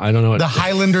wow, I don't know the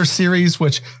Highlander series,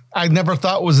 which I never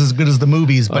thought was as good as the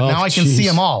movies, but now I can see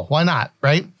them all. Why not?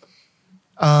 Right?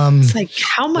 It's like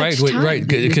how much time? Right,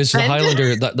 because the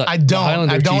Highlander, the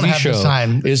Highlander don't TV have show the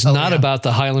time. is not about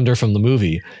the Highlander from the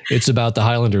movie. It's about the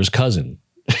Highlander's cousin.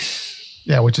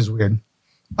 Yeah, which is weird.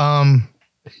 The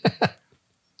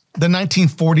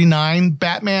 1949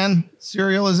 Batman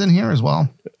serial is in here as well.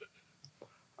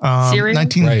 Serial?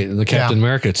 Right, the Captain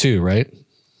America too, right?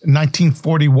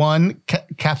 1941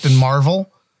 Captain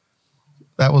Marvel.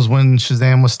 That was when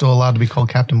Shazam was still allowed to be called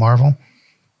Captain Marvel.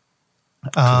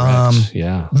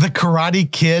 Yeah. The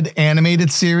Karate Kid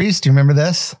animated series. Do you remember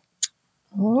this?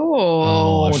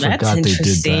 Oh, that's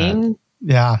interesting.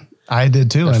 Yeah, I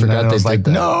did too. And I was like,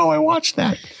 no, I watched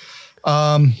that.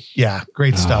 Yeah,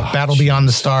 great stuff. Battle Beyond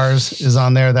the Stars is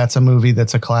on there. That's a movie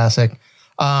that's a classic.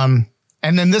 And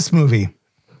then this movie.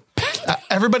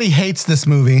 Everybody hates this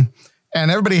movie and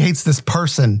everybody hates this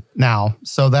person now.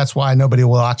 So that's why nobody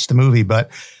will watch the movie. But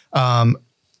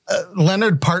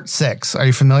Leonard Part 6. Are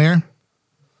you familiar?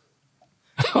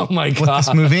 Oh my God. With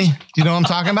this movie? Do you know what I'm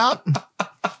talking about?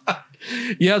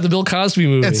 Yeah, the Bill Cosby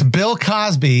movie. It's Bill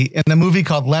Cosby in a movie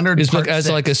called Leonard Part 6. It's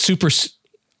like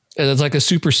a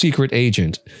super secret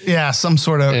agent. Yeah, some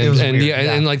sort of. It was weird.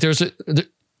 And like there's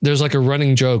like a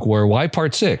running joke where why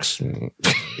Part 6?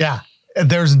 Yeah,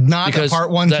 there's not a Part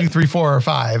 1, 2, 3, 4, or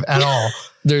 5 at all.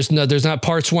 There's not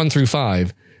parts 1 through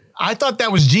 5. I thought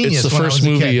that was genius. It's the first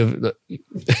movie of.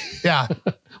 Yeah.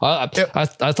 I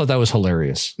thought that was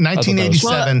hilarious.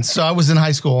 1987. So I was in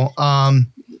high school.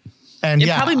 And it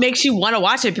probably makes you want to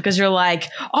watch it because you're like,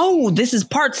 oh, this is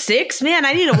Part 6, man.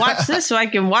 I need to watch this so I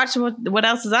can watch what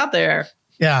else is out there.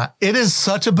 Yeah, it is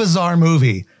such a bizarre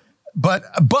movie, but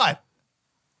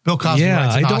Bill Cosby.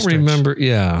 Yeah, I don't remember.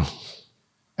 Yeah,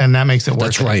 and that makes it work.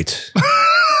 That's right.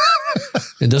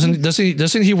 And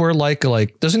doesn't he wear like a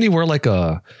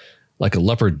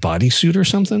leopard bodysuit or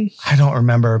something? I don't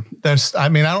remember. I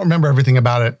don't remember everything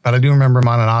about it, but I do remember him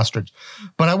on an ostrich.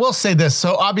 But I will say this.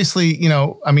 So obviously,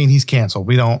 he's canceled.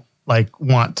 We don't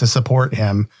want to support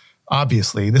him.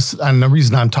 Obviously, and the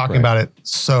reason I'm talking about it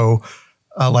so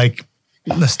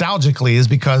nostalgically is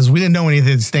because we didn't know any of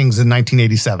these things in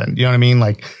 1987. You know what I mean?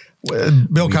 Like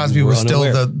Bill Cosby was still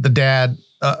the dad,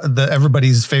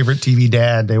 everybody's favorite TV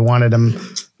dad. They wanted him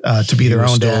to be their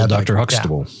own dad. Dr.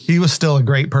 Huxtable. Yeah. He was still a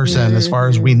great person as far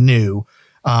as we knew.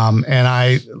 And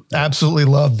I absolutely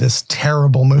love this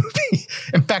terrible movie.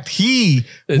 In fact, he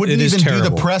wouldn't even do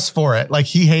the press for it. Like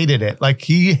he hated it. Like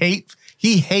he hate.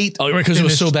 Oh, because it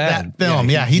was so bad. That film.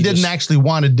 Yeah. He didn't actually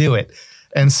want to do it.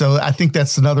 And so I think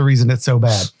that's another reason it's so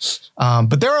bad.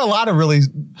 But there are a lot of really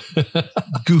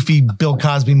goofy Bill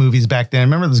Cosby movies back then.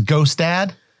 Remember this Ghost Dad?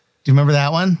 Do you remember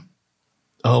that one?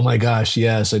 Oh my gosh.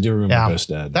 Yes, I do remember Ghost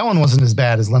Dad. That one wasn't as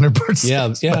bad as Leonard Part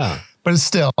 6. Yeah. But it's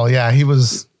still, he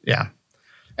was,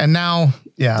 And now,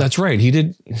 That's right. He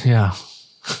did. Yeah.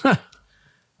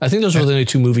 I think those were the only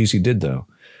 2 movies he did though.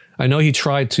 I know he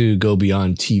tried to go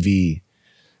beyond TV.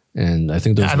 And I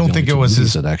think those. I don't think it was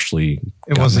his. That actually,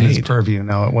 it wasn't his purview.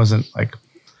 No, it wasn't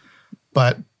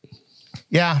But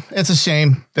yeah, it's a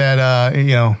shame that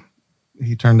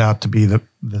he turned out to be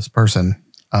this person.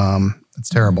 It's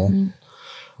terrible.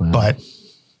 Well, but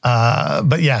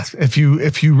But yeah, if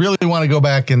you really want to go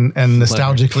back and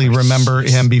nostalgically remember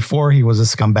him before he was a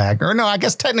scumbag, or no, I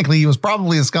guess technically he was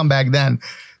probably a scumbag then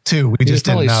too. We just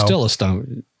didn't know. Still a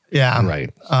scumbag. Yeah.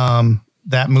 Right.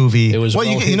 That movie. It was well,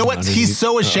 you know what? He's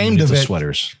so ashamed of it.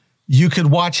 Sweaters. You could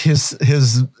watch his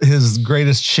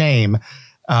greatest shame.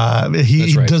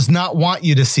 He right. does not want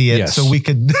you to see it. Yes. So we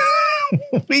could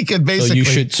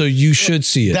basically. So you should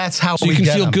see it. That's how so we you can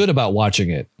get feel him. good about watching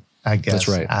it. I guess. That's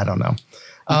right. I don't know.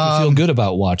 You can feel good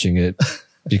about watching it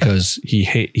because he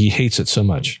hates it so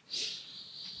much.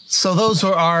 So those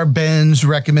are our binge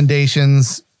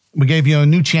recommendations. We gave you a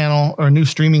new channel or a new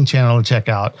streaming channel to check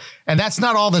out. And that's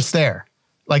not all that's there.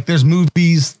 Like there's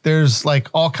movies, there's like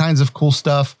all kinds of cool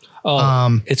stuff.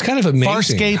 It's kind of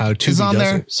amazing Farscape how Tubi is on does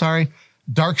there. it. Sorry.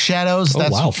 Dark Shadows.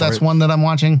 Oh, That's one that I'm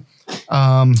watching.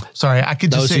 Sorry, I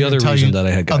could That just was sit the here other and tell reason you that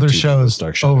I had got other to shows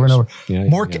Dark Shadows. over and over. Yeah,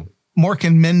 Mork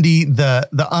and Mindy,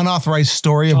 the unauthorized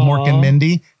story of Mork and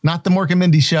Mindy, not the Mork and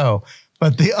Mindy show,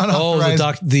 but the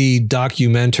unauthorized. The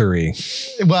documentary.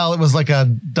 Well, it was like a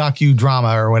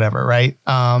docudrama or whatever, right?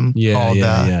 Yeah.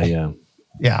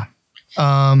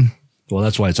 Well,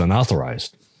 that's why it's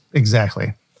unauthorized.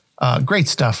 Exactly. Great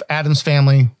stuff. Addams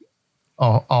Family,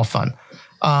 all fun.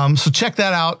 So check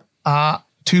that out,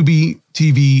 tubitv.com.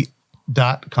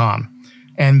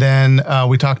 And then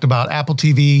we talked about Apple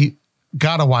TV.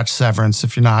 Gotta watch Severance.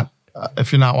 If you're not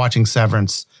watching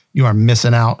Severance, you are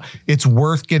missing out. It's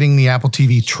worth getting the Apple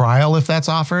TV trial if that's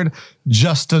offered,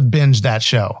 just to binge that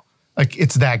show. Like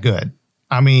it's that good.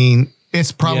 I mean,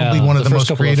 it's probably one of the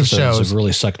most creative shows. Have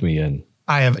really sucked me in.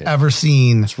 I have ever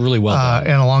seen. It's really well done.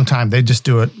 In a long time. They just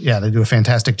do it. Yeah, they do a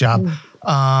fantastic job.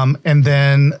 And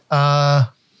then, The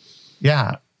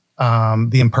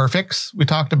Imperfects we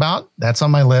talked about. That's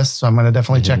on my list, so I'm going to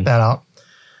definitely check that out.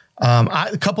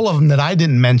 A couple of them that I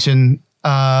didn't mention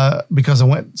because I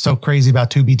went so crazy about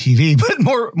Tubi TV,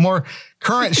 but more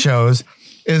current shows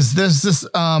is this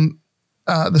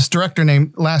director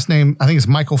last name I think it's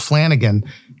Michael Flanagan.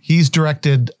 He's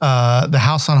directed The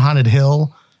House on Haunted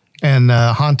Hill and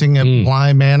Haunting at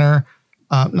Bly Manor.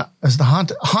 Is the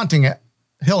Haunting at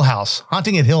Hill House?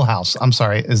 Haunting at Hill House. I'm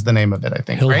sorry, is the name of it. I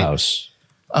think Hill right? House.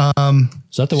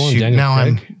 Is that the one with Daniel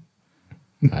Craig?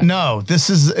 No, it's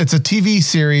a TV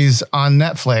series on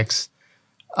Netflix.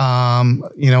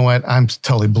 You know what? I'm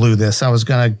totally blew this. I was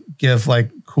going to give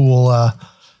like cool, a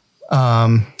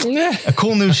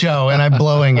cool new show and I'm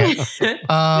blowing it.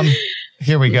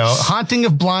 Here we go. Haunting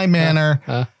of Bly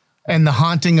Manor and The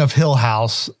Haunting of Hill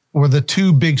House were the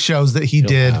two big shows that he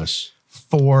did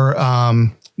for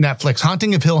Netflix.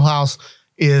 Haunting of Hill House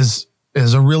is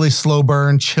a really slow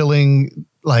burn, chilling,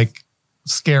 like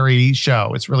scary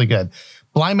show. It's really good.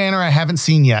 Bly Manor I haven't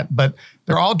seen yet, but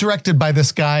they're all directed by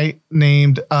this guy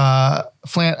named Mike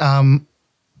Flanagan.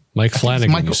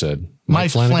 You said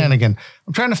Mike Flanagan.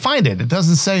 I'm trying to find it. It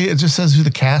doesn't say. It just says who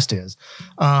the cast is,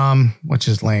 which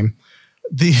is lame.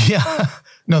 The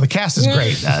cast is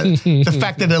great. The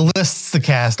fact that it lists the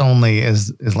cast only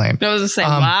is lame. I was the same.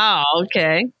 Wow.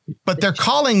 Okay. But they're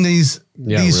calling these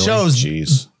really? shows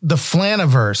the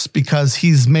Flaniverse because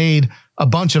he's made a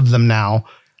bunch of them now,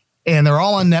 and they're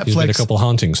all on Netflix. He's made a couple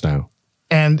hauntings now.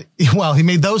 And well, he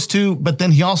made those two, but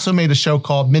then he also made a show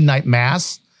called Midnight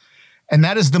Mass. And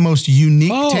that is the most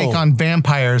unique take on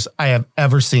vampires I have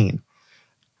ever seen.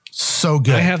 So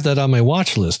good. I have that on my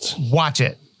watch list. Watch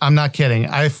it. I'm not kidding.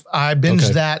 I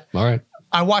binged that. All right.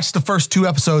 I watched the first 2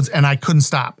 episodes and I couldn't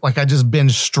stop. Like I just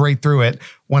binged straight through it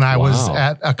when I was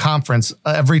at a conference.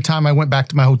 Every time I went back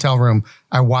to my hotel room,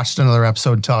 I watched another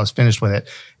episode until I was finished with it.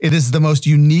 It is the most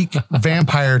unique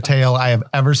vampire tale I have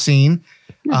ever seen.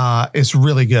 It's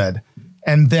really good.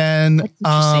 And then,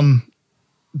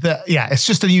 it's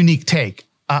just a unique take.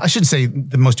 I shouldn't say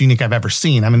the most unique I've ever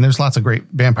seen. I mean, there's lots of great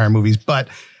vampire movies, but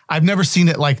I've never seen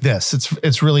it like this.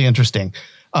 It's really interesting.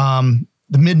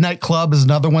 The Midnight Club is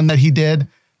another one that he did.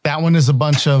 That one is a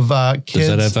bunch of kids. Does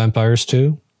that have vampires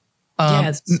too?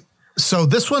 Yes. So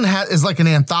this one is like an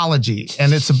anthology,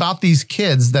 and it's about these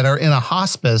kids that are in a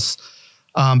hospice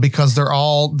because they're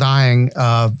all dying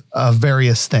of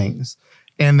various things.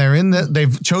 And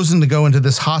they've chosen to go into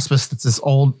this hospice that's this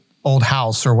old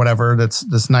house or whatever. That's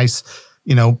this nice,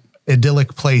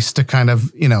 idyllic place to kind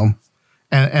of,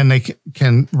 and they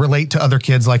can relate to other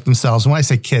kids like themselves. And when I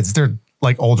say kids, they're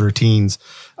like older teens,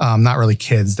 not really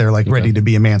kids. They're like ready to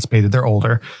be emancipated. They're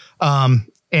older.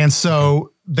 And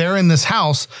so they're in this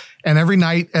house, and every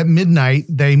night at midnight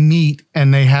they meet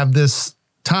and they have this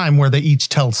time where they each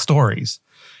tell stories.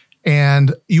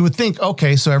 And you would think,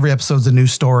 okay, so every episode's a new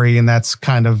story, and that's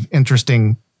kind of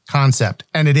interesting concept.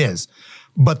 And it is.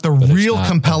 But the real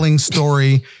compelling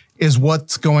story is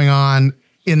what's going on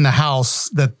in the house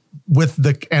that with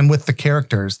the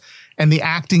characters, and the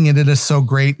acting in it is so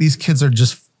great. These kids are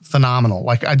just phenomenal.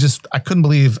 Like I couldn't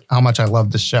believe how much I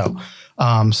love this show.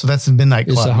 So that's the Midnight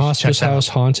Club. Is the hospice house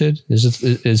haunted? Is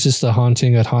this the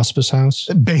haunting at Hospice House?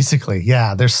 Basically,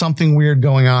 yeah. There's something weird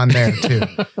going on there too.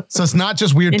 So it's not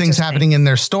just weird things happening in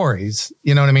their stories.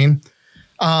 You know what I mean?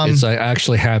 It's like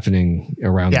actually happening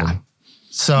around them.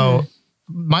 So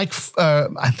Mike,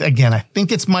 again, I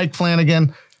think it's Mike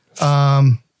Flanagan.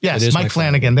 Yes, Mike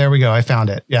Flanagan. There we go. I found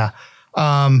it. Yeah.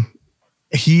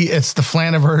 It's the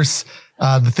Flaniverse,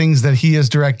 the things that he has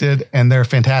directed, and they're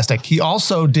fantastic. He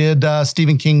also did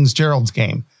Stephen King's Gerald's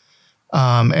Game.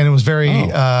 And it was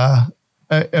very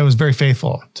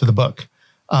faithful to the book.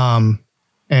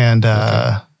 And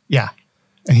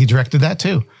he directed that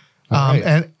too.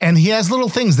 Right. And he has little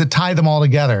things that tie them all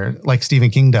together, like Stephen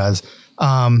King does.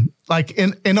 Like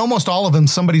in almost all of them,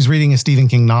 somebody's reading a Stephen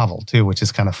King novel too, which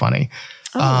is kind of funny.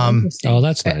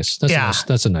 That's nice.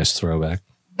 That's a nice throwback.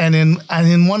 And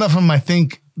in one of them, I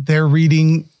think they're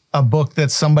reading a book that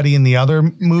somebody in the other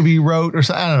movie wrote, or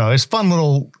something. I don't know. It's fun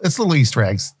it's little Easter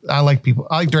eggs. I like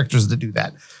directors that do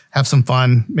that. Have some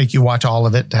fun, make you watch all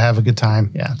of it to have a good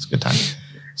time. Yeah, it's a good time.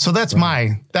 So that's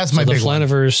my big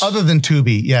Flaniverse, one. Other than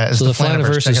Tubi, yeah. So the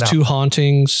Flaniverse is 2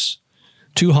 hauntings,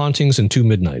 2 hauntings, and 2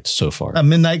 midnights so far. A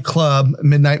Midnight Club,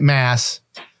 Midnight Mass,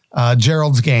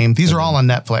 Gerald's Game. These are all on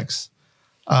Netflix.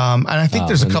 And I think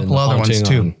there's a couple other ones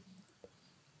too.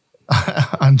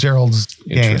 On Gerald's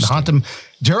Game.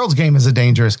 Gerald's Game is a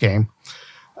dangerous game.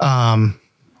 Yeah.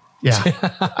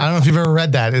 I don't know if you've ever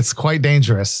read that. It's quite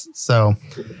dangerous. So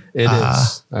it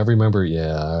is. I remember.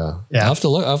 Yeah. I have to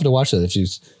watch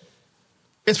that.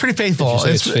 It's pretty faithful.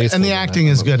 And the acting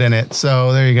is good in it.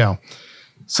 So there you go.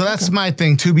 So that's my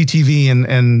thing. Tubi TV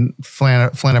and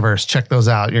Flaniverse. Check those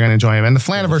out. You're going to enjoy them. And the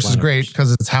Flaniverse is great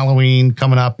because it's Halloween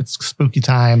coming up. It's spooky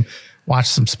time. Watch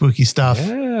some spooky stuff.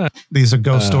 Yeah. These are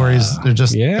ghost stories. They're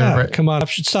just come on.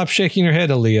 Stop shaking your head,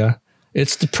 Aaliyah.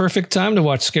 It's the perfect time to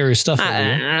watch scary stuff,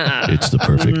 Aaliyah. It's the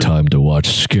perfect time to watch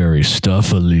scary stuff,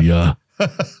 Aaliyah.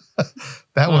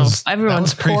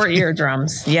 Everyone's poor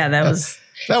eardrums. Yeah, that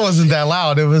wasn't that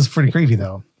loud. It was pretty creepy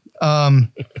though. No.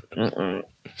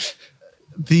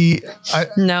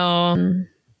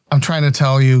 I'm trying to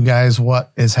tell you guys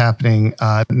what is happening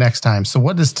next time. So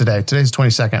what is today? Today's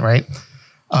 22nd, right?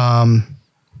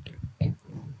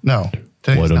 No.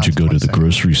 Why don't you go to the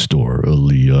grocery store,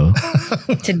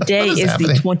 Aaliyah? Today is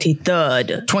the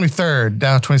 23rd. 23rd.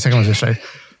 Now 22nd was yesterday.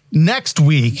 Next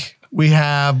week, we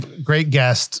have great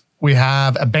guest. We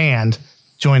have a band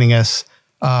joining us.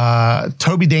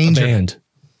 Toby Danger. A band.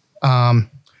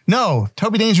 No,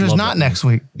 Toby Danger is not next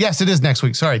week. Yes, it is next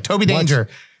week. Sorry. Toby Danger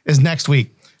is next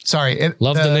week. Sorry.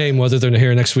 Love the name, whether they're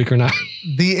here next week or not.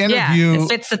 The interview, it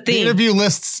fits the theme. The interview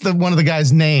lists one of the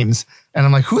guy's names. And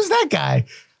I'm like, who's that guy?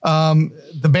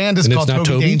 The band is called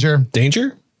Toby Danger.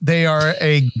 Danger? They are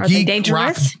a geek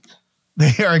rock.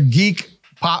 They are a geek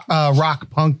pop, rock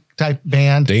punk type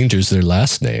band. Danger's their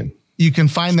last name. You can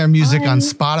find their music on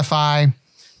Spotify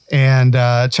and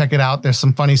check it out. There's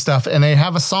some funny stuff. And they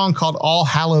have a song called All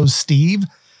Hallows Steve,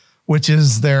 which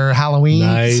is their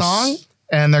Halloween song.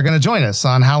 And they're going to join us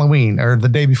on Halloween or the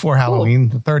day before Halloween,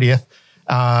 the 30th.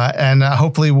 And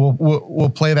hopefully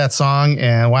we'll play that song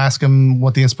and we'll ask them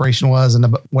what the inspiration was and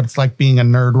what it's like being a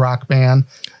nerd rock band.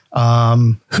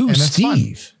 Who's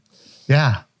Steve? Fun.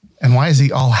 Yeah. And why is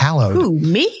he all hallowed? Who,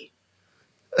 me?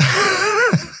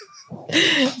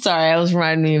 Sorry, I was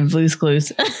reminding me of Blue's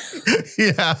Clues.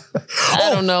 Yeah. I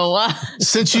don't know why.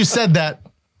 Since you said that,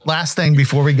 last thing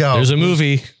before we go. There's a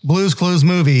movie. Blue's Clues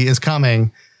movie is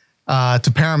coming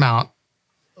to Paramount,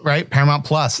 right? Paramount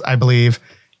Plus, I believe.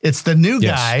 It's the new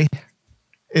guy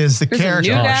is the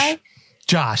character.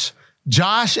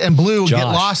 Josh and Blue get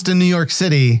lost in New York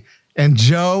City, and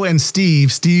Joe and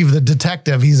Steve the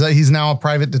detective, he's now a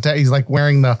private detective. He's like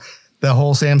wearing the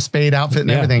whole Sam Spade outfit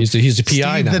and everything. He's a PI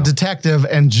Steve, now. The detective,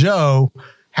 and Joe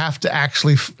have to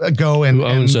actually go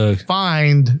and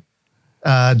find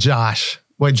Josh.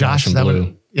 Wait, Josh and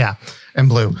Blue. And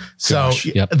Blue. So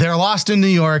they're lost in New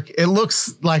York. It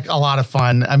looks like a lot of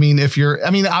fun. I mean,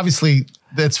 obviously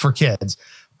that's for kids,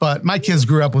 but my kids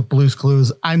grew up with Blue's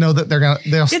Clues. I know that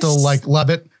they'll still like love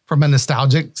it from a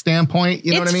nostalgic standpoint.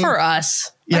 You know what I mean? It's for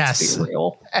us. Yes. Let's be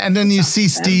real. And then you see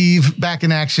Steve back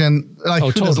in action. Like,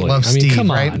 who doesn't love Steve, come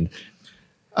right?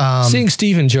 On. Seeing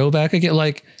Steve and Joe back again,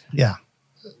 like, yeah.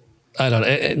 I don't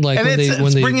know. Like and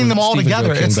it's bringing them all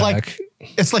together. It's like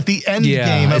It's like the end Yeah,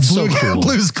 game of it's so cool.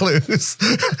 Blue's Clues.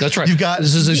 That's right. You've got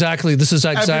this is exactly the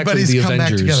everybody's come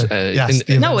back Avengers. together. Yes,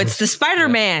 the No, Avengers. it's the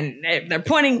Spider-Man. They're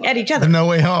pointing at each other. No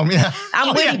Way Home. Yeah,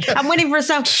 I'm waiting. yeah. I'm waiting for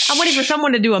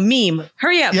someone to do a meme.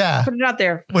 Hurry up! Yeah. Put it out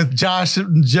there. With Josh,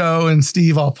 and Joe, and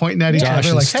Steve all pointing at each Josh other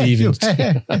and like, Steve "Hey, you, and-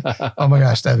 hey, hey." Oh my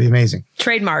gosh, that'd be amazing.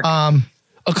 Trademark.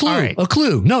 A clue. All right. A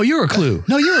clue. No, you're a clue.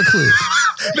 No, you're a clue.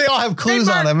 They all have clues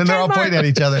on Trademark, them, and they're all trademark. pointing at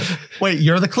each other. Wait,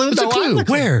 you're the clue? It's No, a I'm clue. the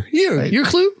clue. Where? Your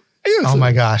clue? You're a Oh clue.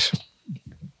 my gosh.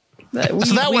 We-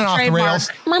 So that we went off the trademark. rails.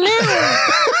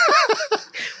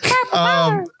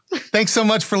 Thanks so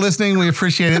much for listening. We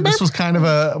appreciate it. This was kind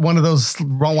of one of those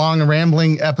long and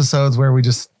rambling episodes where we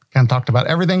just kind of talked about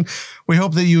everything. We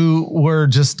hope that you were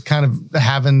just kind of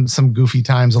having some goofy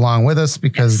times along with us,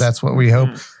 because that's what we hope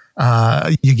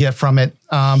you get from it.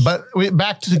 But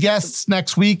back to the guests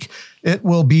next week. It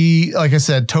will be, like I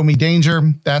said, Toby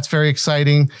Danger. That's very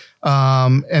exciting.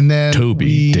 And then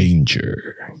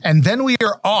Danger. And then we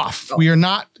are off. We are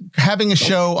not having a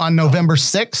show on November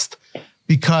 6th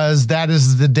because that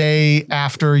is the day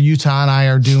after Utah and I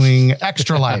are doing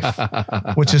Extra Life,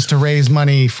 which is to raise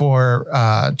money for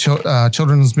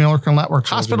Children's Miracle Network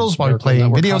hospitals while we play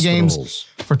video games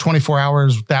for 24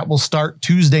 hours. That will start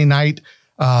Tuesday night,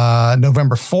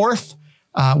 November 4th.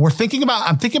 I'm thinking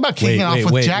about kicking off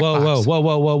with Jackbox.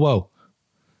 Whoa.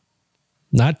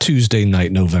 Not Tuesday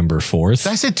night, November 4th.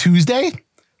 Did I say Tuesday?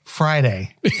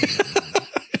 Friday.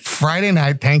 Friday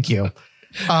night. Thank you.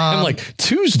 I'm like,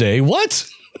 Tuesday? What?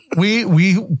 We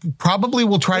probably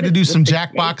will try to do some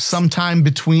Jackbox sometime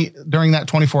during that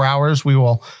 24 hours. We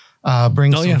will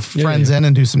bring some friends in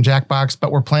and do some Jackbox,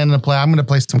 but we're planning to play. I'm going to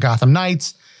play some Gotham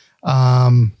Knights.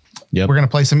 We're going to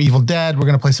play some Evil Dead. We're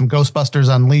going to play some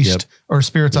Ghostbusters Unleashed or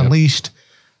Spirits Unleashed.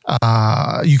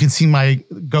 You can see my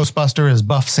Ghostbuster as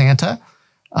Buff Santa.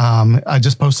 I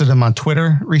just posted him on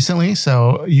Twitter recently,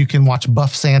 so you can watch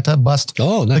Buff Santa bust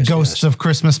the ghosts of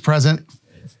Christmas present,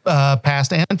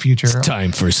 past and future. It's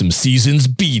time for some seasons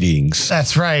beatings.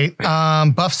 That's right.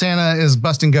 Buff Santa is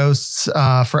busting ghosts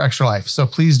for Extra Life, so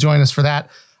please join us for that.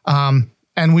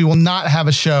 And we will not have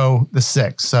a show the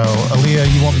 6th. So,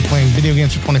 Aaliyah, you won't be playing video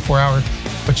games for 24 hours,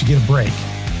 but you get a break.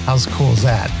 How's cool is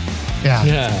that? Yeah.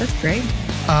 That's great.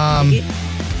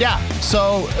 Yeah.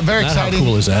 So, very exciting. How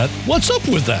cool is that? What's up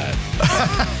with that?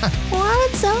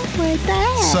 What's up with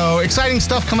that? So, exciting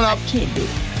stuff coming up. Can't do it.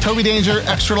 Toby Danger,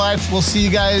 Extra Life. We'll see you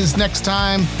guys next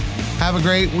time. Have a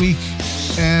great week.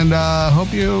 And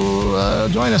hope you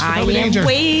join us for Toby Danger.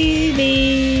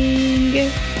 Waiting.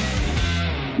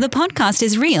 The Podcast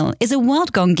is Real is a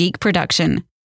Wild Gone Geek production.